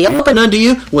it shall be opened unto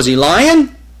you. Was He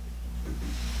lying?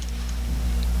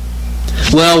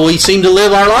 Well, we seem to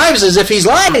live our lives as if He's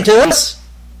lying to us.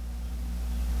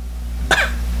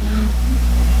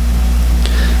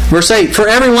 Verse 8, for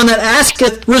everyone that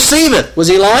asketh, receiveth. Was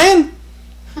He lying?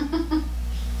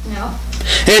 No.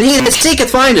 And he that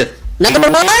seeketh, findeth. Never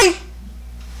lie.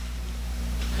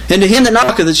 And to him that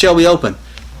knocketh, it shall be open.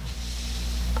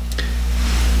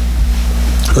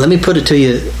 Let me put it to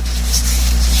you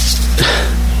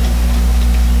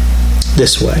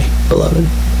this way, beloved.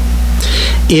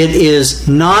 It is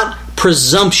not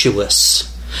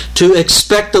presumptuous to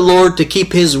expect the Lord to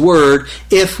keep His word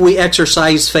if we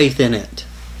exercise faith in it.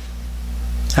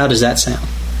 How does that sound?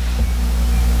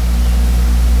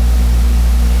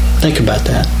 Think about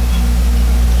that.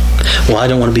 Well, I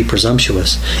don't want to be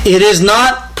presumptuous. It is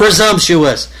not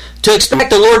presumptuous to expect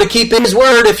the Lord to keep His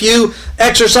word if you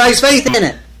exercise faith in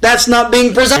it. That's not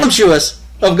being presumptuous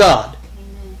of God.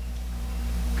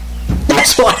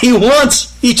 That's what He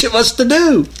wants each of us to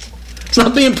do. It's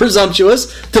not being presumptuous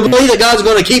to believe that God's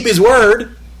going to keep His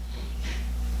word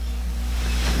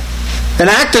and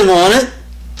acting on it.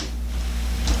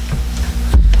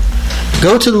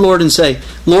 Go to the Lord and say,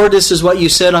 Lord, this is what You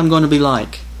said I'm going to be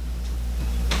like.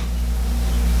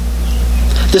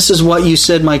 This is what You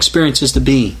said my experience is to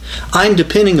be. I'm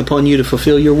depending upon You to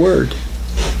fulfill Your word.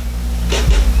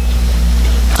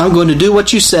 I'm going to do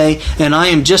what You say, and I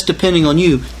am just depending on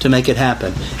You to make it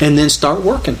happen. And then start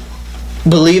working.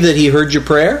 Believe that He heard your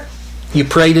prayer. You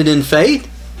prayed it in faith,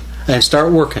 and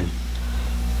start working.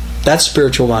 That's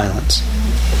spiritual violence.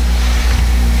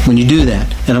 When you do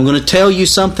that, and I'm going to tell you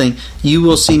something, you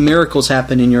will see miracles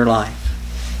happen in your life.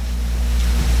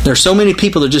 There are so many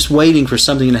people that are just waiting for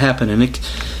something to happen, and it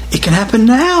can happen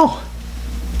now.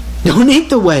 Don't need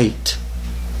to wait.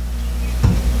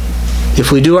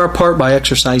 If we do our part by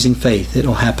exercising faith, it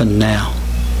will happen now.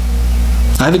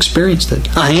 I've experienced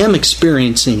it. I am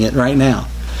experiencing it right now.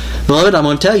 Beloved, I'm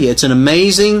going to tell you, it's an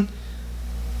amazing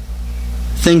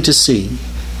thing to see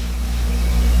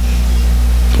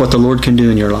what the Lord can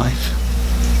do in your life.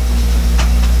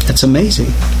 It's amazing.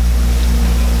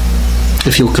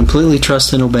 If you'll completely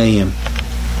trust and obey Him.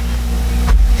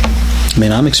 I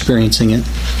mean, I'm experiencing it.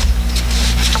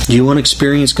 Do you want to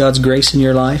experience God's grace in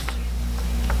your life?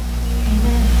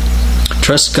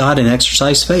 Trust God and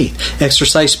exercise faith.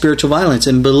 Exercise spiritual violence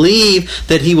and believe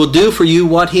that He will do for you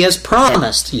what He has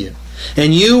promised you.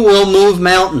 And you will move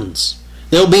mountains.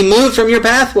 They'll be moved from your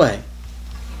pathway.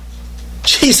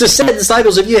 Jesus said to the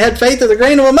disciples, if you had faith of the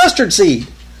grain of a mustard seed.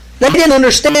 They didn't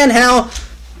understand how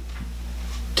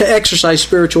to exercise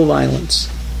spiritual violence.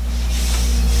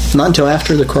 Not until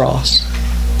after the cross.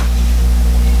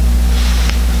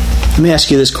 Let me ask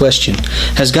you this question.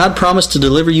 Has God promised to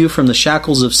deliver you from the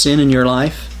shackles of sin in your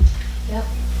life? Yep.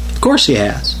 Of course He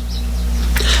has.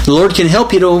 The Lord can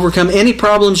help you to overcome any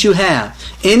problems you have.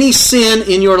 Any sin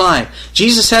in your life.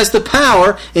 Jesus has the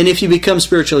power, and if you become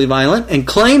spiritually violent and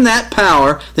claim that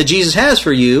power that Jesus has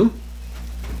for you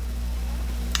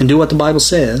and do what the Bible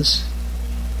says,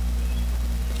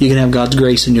 you can have God's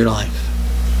grace in your life.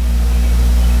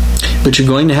 But you're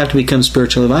going to have to become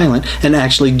spiritually violent and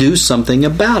actually do something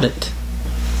about it.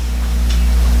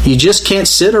 You just can't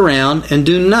sit around and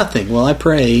do nothing. Well, I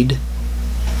prayed.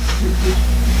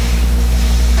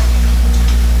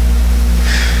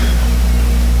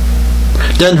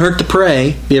 Doesn't hurt to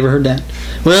pray. You ever heard that?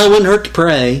 Well, it wouldn't hurt to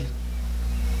pray.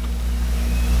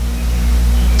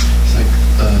 It's like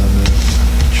the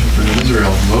children of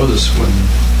Israel, Moses, when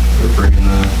they were bringing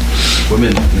the women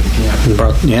into the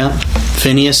camp. Yeah.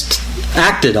 Phineas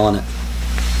acted on it.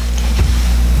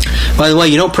 By the way,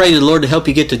 you don't pray to the Lord to help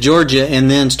you get to Georgia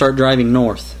and then start driving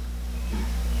north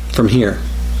from here.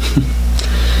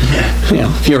 You know,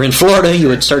 if you're in Florida, you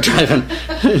would start driving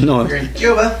north. You're in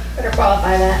Cuba. Better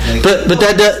qualify that. But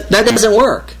that doesn't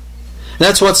work.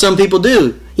 That's what some people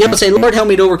do. You don't say, Lord, help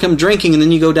me to overcome drinking, and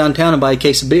then you go downtown and buy a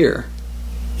case of beer.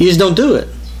 You just don't do it.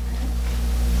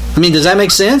 I mean, does that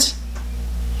make sense?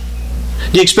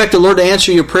 Do you expect the Lord to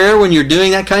answer your prayer when you're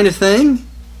doing that kind of thing?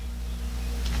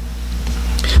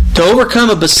 To overcome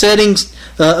a besetting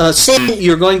sin,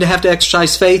 you're going to have to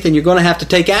exercise faith and you're going to have to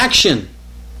take action.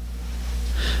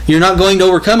 You're not going to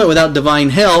overcome it without divine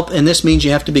help, and this means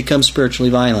you have to become spiritually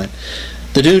violent.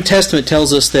 The New Testament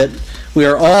tells us that we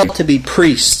are all to be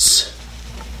priests.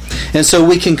 And so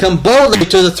we can come boldly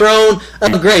to the throne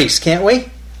of grace, can't we?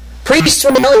 Priests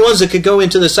were the only ones that could go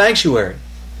into the sanctuary.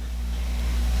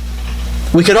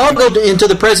 We could all go into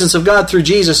the presence of God through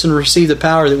Jesus and receive the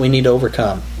power that we need to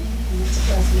overcome.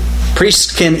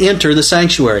 Priests can enter the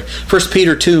sanctuary. 1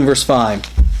 Peter 2 and verse 5.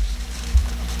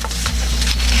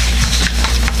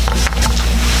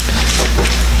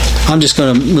 I'm just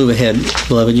going to move ahead,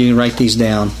 beloved. You can write these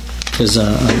down because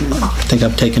I think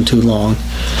I've taken too long.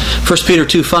 1 Peter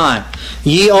 2:5.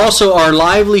 Ye also are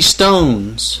lively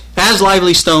stones. As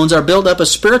lively stones are built up a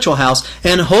spiritual house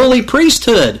and holy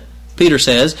priesthood, Peter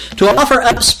says, to offer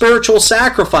up spiritual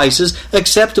sacrifices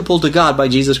acceptable to God by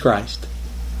Jesus Christ.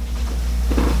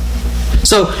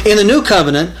 So, in the New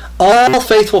Covenant, all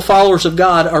faithful followers of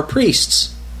God are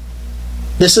priests.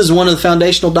 This is one of the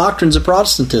foundational doctrines of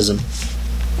Protestantism.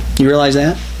 You realize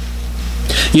that?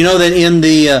 You know that in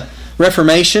the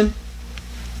Reformation,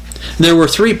 there were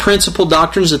three principal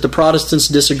doctrines that the Protestants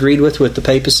disagreed with the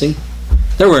papacy.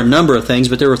 There were a number of things,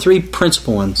 but there were three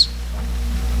principal ones.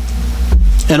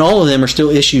 And all of them are still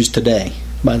issues today,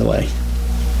 by the way.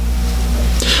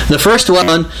 The first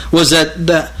one was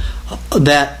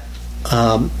that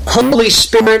Holy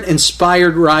Spirit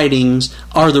inspired writings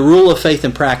are the rule of faith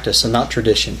and practice and not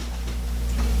tradition.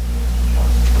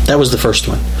 That was the first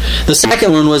one. The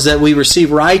second one was that we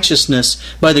receive righteousness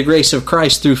by the grace of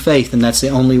Christ through faith, and that's the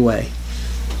only way.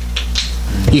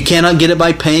 You cannot get it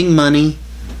by paying money,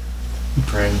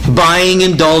 buying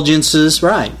indulgences,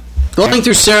 right? Going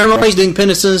through ceremonies, doing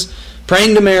penances,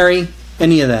 praying to Mary,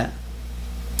 any of that.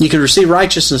 You can receive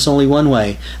righteousness only one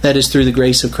way. That is through the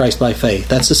grace of Christ by faith.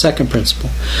 That's the second principle.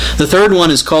 The third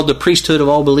one is called the priesthood of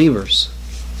all believers.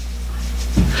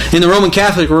 In the Roman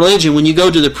Catholic religion, when you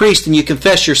go to the priest and you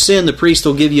confess your sin, the priest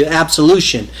will give you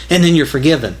absolution, and then you're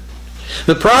forgiven.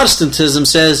 But Protestantism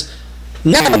says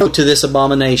no to this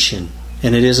abomination,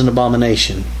 and it is an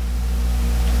abomination.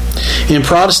 In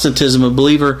Protestantism, a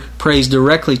believer prays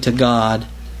directly to God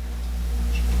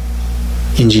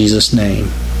in Jesus' name.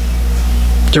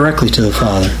 Directly to the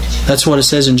Father. That's what it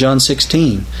says in John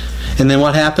 16. And then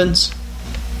what happens,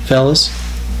 fellas?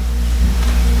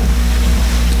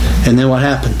 And then what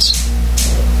happens?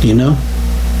 Do you know?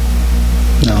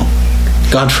 No.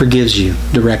 God forgives you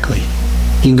directly.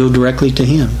 You can go directly to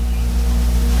Him.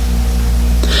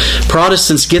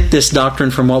 Protestants get this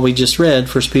doctrine from what we just read,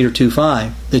 1 Peter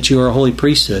 2:5, that you are a holy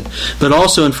priesthood. But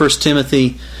also in 1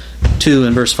 Timothy 2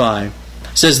 and verse 5.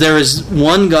 It says, there is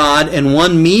one God and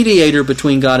one mediator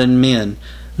between God and men,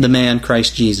 the man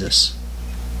Christ Jesus.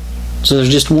 So there's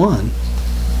just one.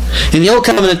 In the Old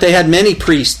Covenant they had many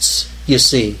priests, you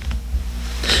see.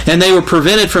 And they were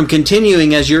prevented from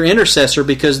continuing as your intercessor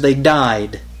because they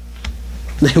died.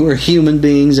 They were human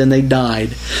beings and they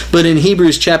died. But in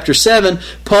Hebrews chapter 7,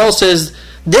 Paul says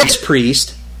this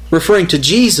priest, referring to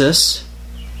Jesus,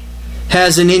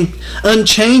 has an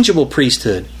unchangeable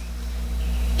priesthood.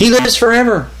 He lives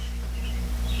forever.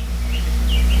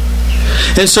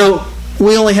 And so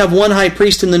we only have one high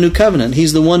priest in the New Covenant.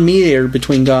 He's the one mediator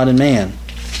between God and man.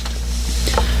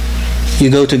 You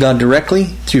go to God directly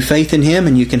through faith in Him,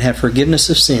 and you can have forgiveness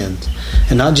of sins.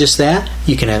 And not just that,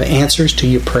 you can have answers to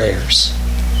your prayers.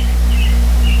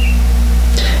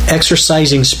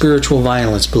 Exercising spiritual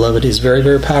violence, beloved, is very,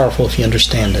 very powerful if you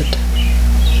understand it.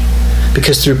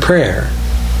 Because through prayer,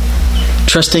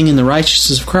 trusting in the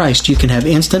righteousness of Christ, you can have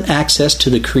instant access to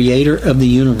the Creator of the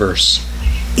universe.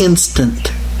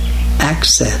 Instant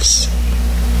access.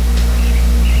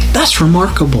 That's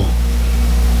remarkable.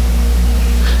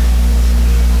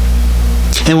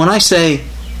 And when I say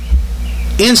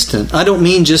instant, I don't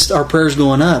mean just our prayers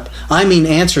going up. I mean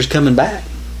answers coming back.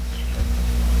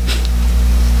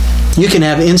 You can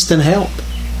have instant help.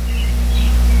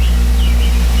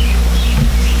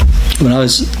 When I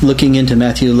was looking into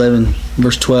Matthew 11,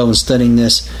 verse 12 and studying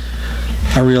this,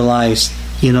 I realized,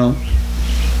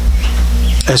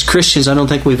 as Christians, I don't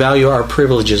think we value our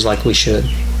privileges like we should.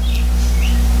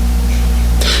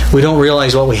 We don't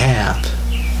realize what we have.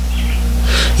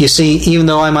 You see, even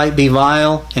though I might be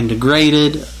vile and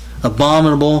degraded,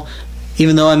 abominable,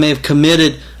 even though I may have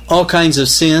committed all kinds of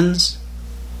sins,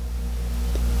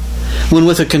 when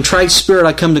with a contrite spirit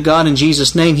I come to God in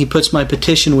Jesus' name, He puts my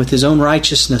petition with His own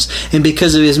righteousness. And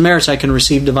because of His merits, I can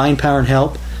receive divine power and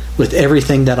help with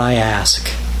everything that I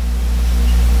ask.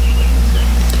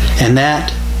 And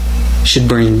that should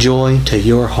bring joy to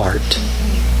your heart.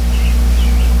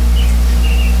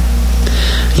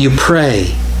 You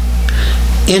pray.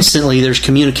 Instantly there's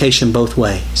communication both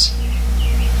ways.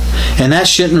 And that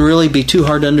shouldn't really be too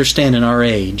hard to understand in our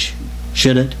age,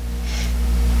 should it?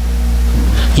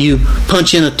 You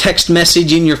punch in a text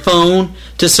message in your phone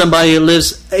to somebody who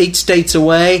lives 8 states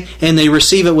away, and they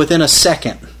receive it within a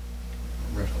second.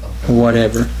 Or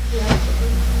whatever.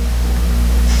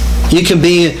 You can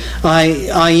be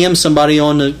IM somebody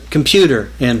on the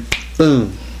computer, and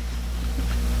boom.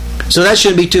 So that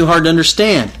shouldn't be too hard to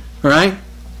understand, right?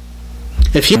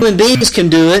 If human beings can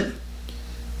do it,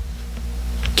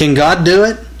 can God do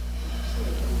it?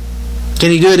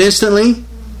 Can He do it instantly?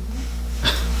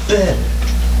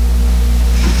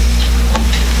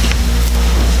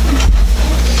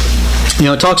 You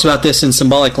know, it talks about this in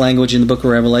symbolic language in the book of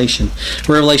Revelation.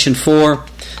 Revelation 4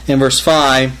 and verse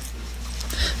 5,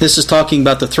 this is talking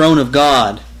about the throne of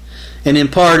God. And in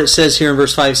part it says here in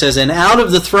verse 5, it says, "And out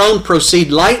of the throne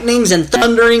proceed lightnings and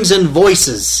thunderings and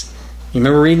voices." You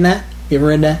remember reading that? You ever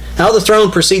read that? Out of the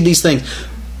throne proceed these things.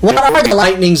 What are the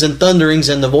lightnings and thunderings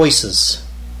and the voices?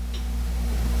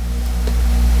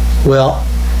 Well,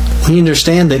 we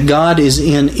understand that God is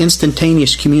in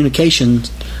instantaneous communication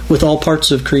with all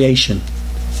parts of creation.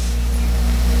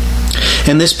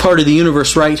 And this part of the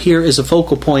universe right here is a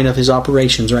focal point of His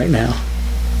operations right now.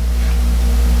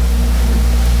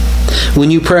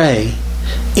 When you pray,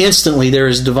 instantly there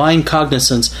is divine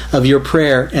cognizance of your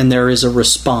prayer, and there is a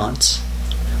response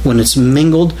when it's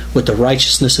mingled with the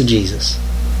righteousness of Jesus.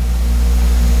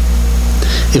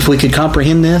 If we could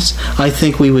comprehend this, I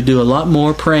think we would do a lot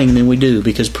more praying than we do,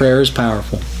 because prayer is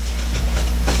powerful.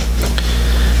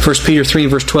 1 Peter 3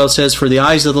 verse 12 says, "For the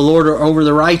eyes of the Lord are over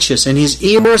the righteous, and His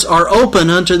ears are open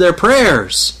unto their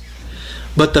prayers.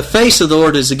 But the face of the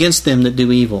Lord is against them that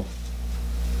do evil."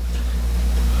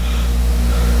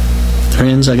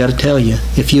 Friends, I got to tell you,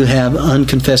 if you have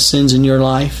unconfessed sins in your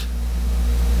life,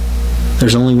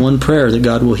 there's only one prayer that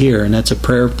God will hear, and that's a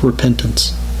prayer of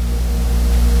repentance.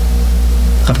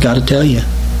 I've got to tell you.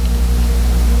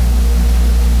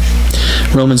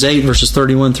 Romans 8 verses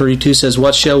 31-32 says,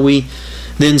 "What shall we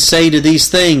then say to these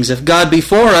things? If God be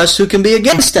for us, who can be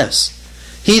against us?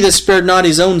 He that spared not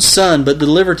His own Son, but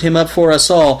delivered Him up for us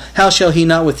all, how shall He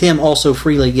not with Him also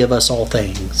freely give us all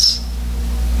things?"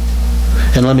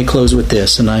 And let me close with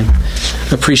this, and I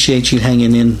appreciate you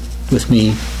hanging in with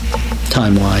me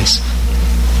time-wise.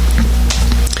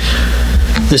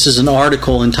 This is an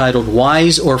article entitled,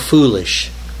 "Wise or Foolish?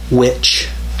 Which?"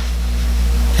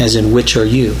 As in, which are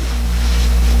you?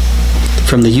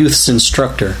 From the Youth's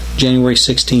Instructor, January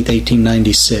 16th,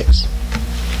 1896.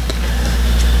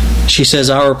 She says,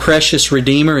 "Our precious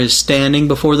Redeemer is standing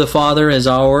before the Father as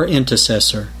our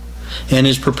intercessor, and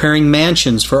is preparing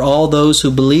mansions for all those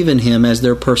who believe in Him as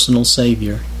their personal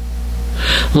Savior.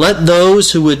 Let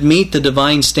those who would meet the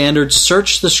divine standard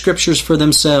search the Scriptures for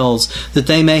themselves, that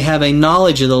they may have a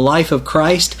knowledge of the life of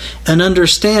Christ and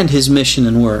understand His mission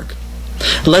and work.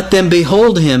 Let them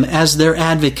behold Him as their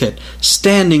advocate,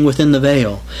 standing within the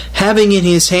veil, having in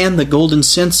His hand the golden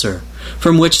censer,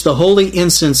 from which the holy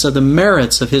incense of the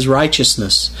merits of His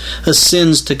righteousness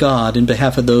ascends to God in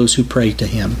behalf of those who pray to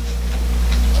Him.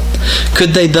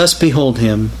 Could they thus behold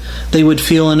Him, they would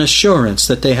feel an assurance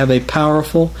that they have a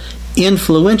powerful,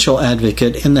 influential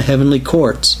advocate in the heavenly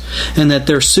courts, and that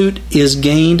their suit is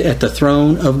gained at the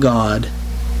throne of God.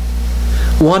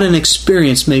 What an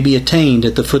experience may be attained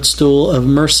at the footstool of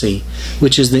mercy,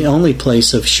 which is the only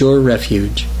place of sure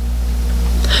refuge.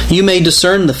 You may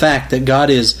discern the fact that God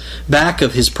is back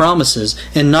of His promises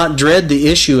and not dread the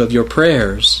issue of your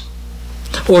prayers,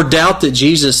 or doubt that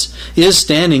Jesus is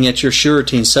standing at your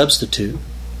surety and substitute.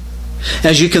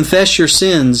 As you confess your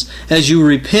sins, as you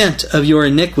repent of your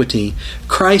iniquity,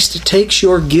 Christ takes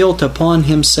your guilt upon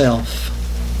Himself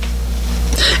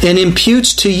and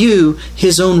imputes to you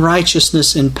His own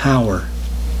righteousness and power.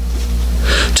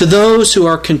 To those who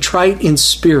are contrite in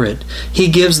spirit, He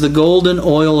gives the golden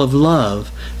oil of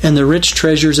love and the rich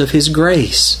treasures of His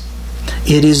grace.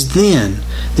 It is then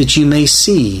that you may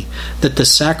see that the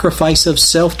sacrifice of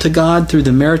self to God through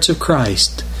the merits of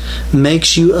Christ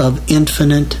makes you of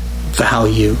infinite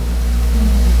value.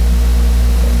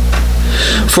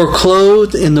 For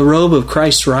clothed in the robe of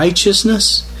Christ's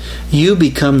righteousness, you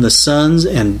become the sons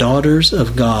and daughters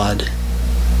of God.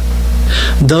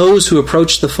 Those who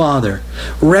approach the Father,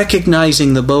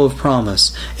 recognizing the bow of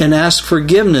promise, and ask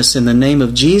forgiveness in the name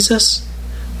of Jesus,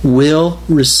 will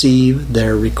receive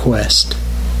their request.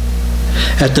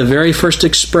 At the very first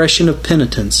expression of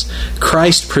penitence,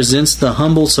 Christ presents the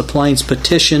humble suppliant's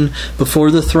petition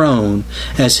before the throne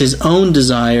as his own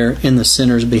desire in the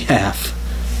sinner's behalf.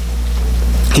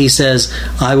 He says,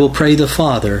 I will pray the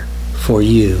Father for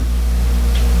you.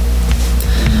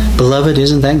 Beloved,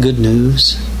 isn't that good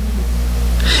news?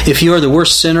 If you are the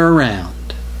worst sinner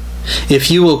around,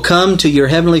 if you will come to your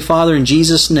Heavenly Father in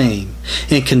Jesus' name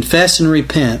and confess and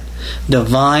repent,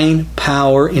 divine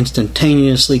power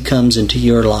instantaneously comes into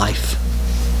your life.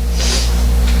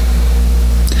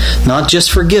 Not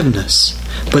just forgiveness,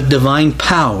 but divine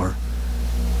power.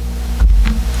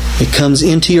 It comes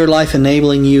into your life,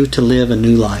 enabling you to live a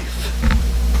new life.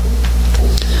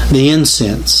 The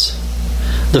incense,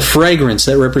 the fragrance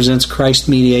that represents Christ's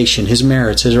mediation, His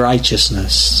merits, His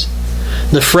righteousness.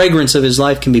 The fragrance of His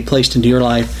life can be placed into your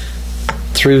life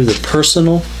through the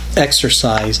personal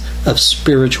exercise of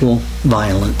spiritual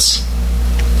violence.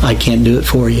 I can't do it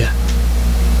for you.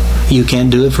 You can't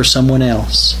do it for someone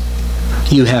else.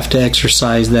 You have to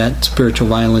exercise that spiritual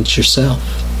violence yourself.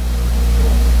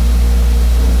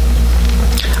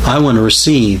 I want to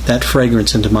receive that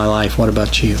fragrance into my life. What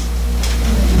about you?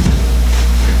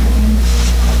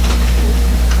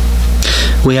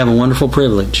 We have a wonderful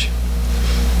privilege.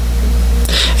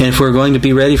 And if we're going to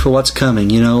be ready for what's coming,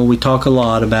 we talk a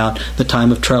lot about the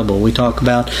time of trouble. We talk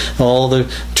about all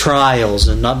the trials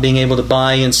and not being able to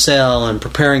buy and sell and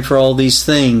preparing for all these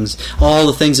things, all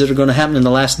the things that are going to happen in the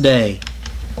last day.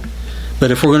 But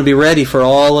if we're going to be ready for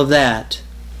all of that,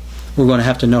 we're going to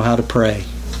have to know how to pray.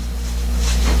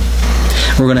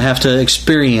 We're going to have to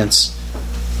experience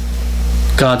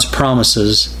God's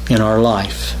promises in our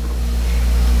life.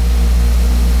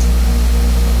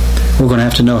 We're going to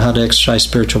have to know how to exercise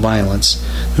spiritual violence,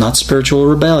 not spiritual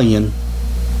rebellion.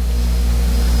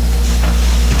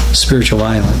 Spiritual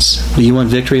violence. Do you want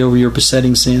victory over your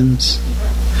besetting sins?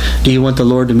 Do you want the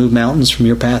Lord to move mountains from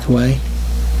your pathway?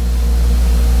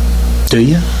 Do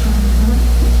you?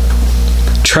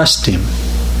 Trust Him.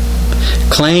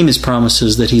 Claim His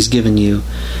promises that He's given you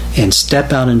and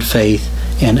step out in faith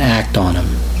and act on them.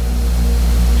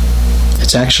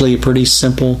 It's actually a pretty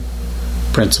simple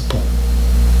principle.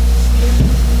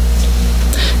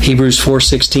 Hebrews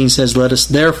 4:16 says, Let us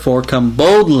therefore come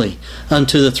boldly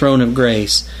unto the throne of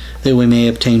grace, that we may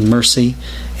obtain mercy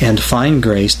and find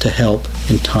grace to help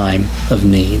in time of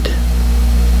need.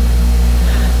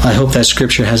 I hope that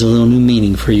scripture has a little new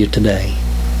meaning for you today.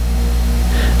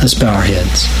 Let's bow our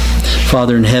heads.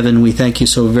 Father in heaven, we thank you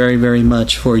so very, very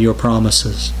much for your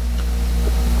promises.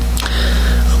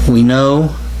 We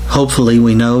know, hopefully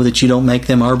we know, that you don't make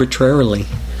them arbitrarily.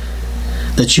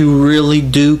 That you really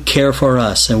do care for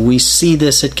us, and we see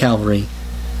this at Calvary.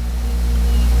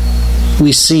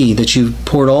 We see that you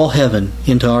poured all heaven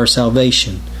into our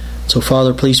salvation. So,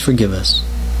 Father, please forgive us.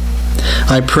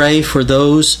 I pray for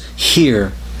those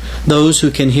here, those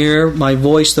who can hear my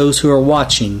voice, those who are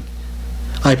watching.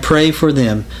 I pray for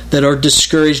them that are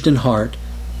discouraged in heart.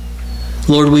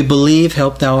 Lord, we believe,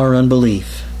 help thou our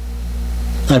unbelief.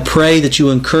 I pray that you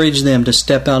encourage them to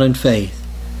step out in faith.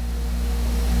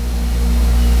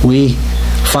 We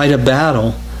fight a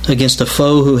battle against a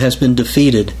foe who has been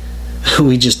defeated.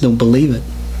 We just don't believe it.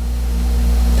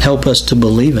 Help us to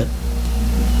believe it.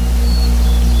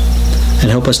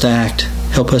 And help us to act.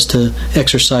 Help us to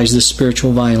exercise this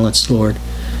spiritual violence, Lord,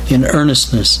 in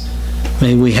earnestness.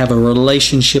 May we have a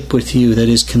relationship with you that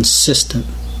is consistent.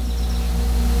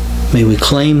 May we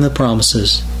claim the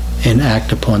promises and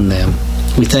act upon them.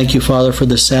 We thank you, Father, for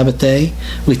this Sabbath day.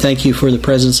 We thank you for the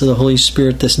presence of the Holy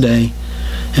Spirit this day,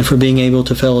 and for being able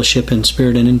to fellowship in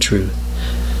spirit and in truth.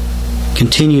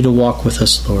 Continue to walk with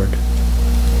us, Lord,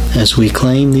 as we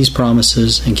claim these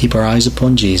promises and keep our eyes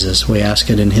upon Jesus. We ask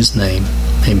it in His name.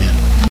 Amen.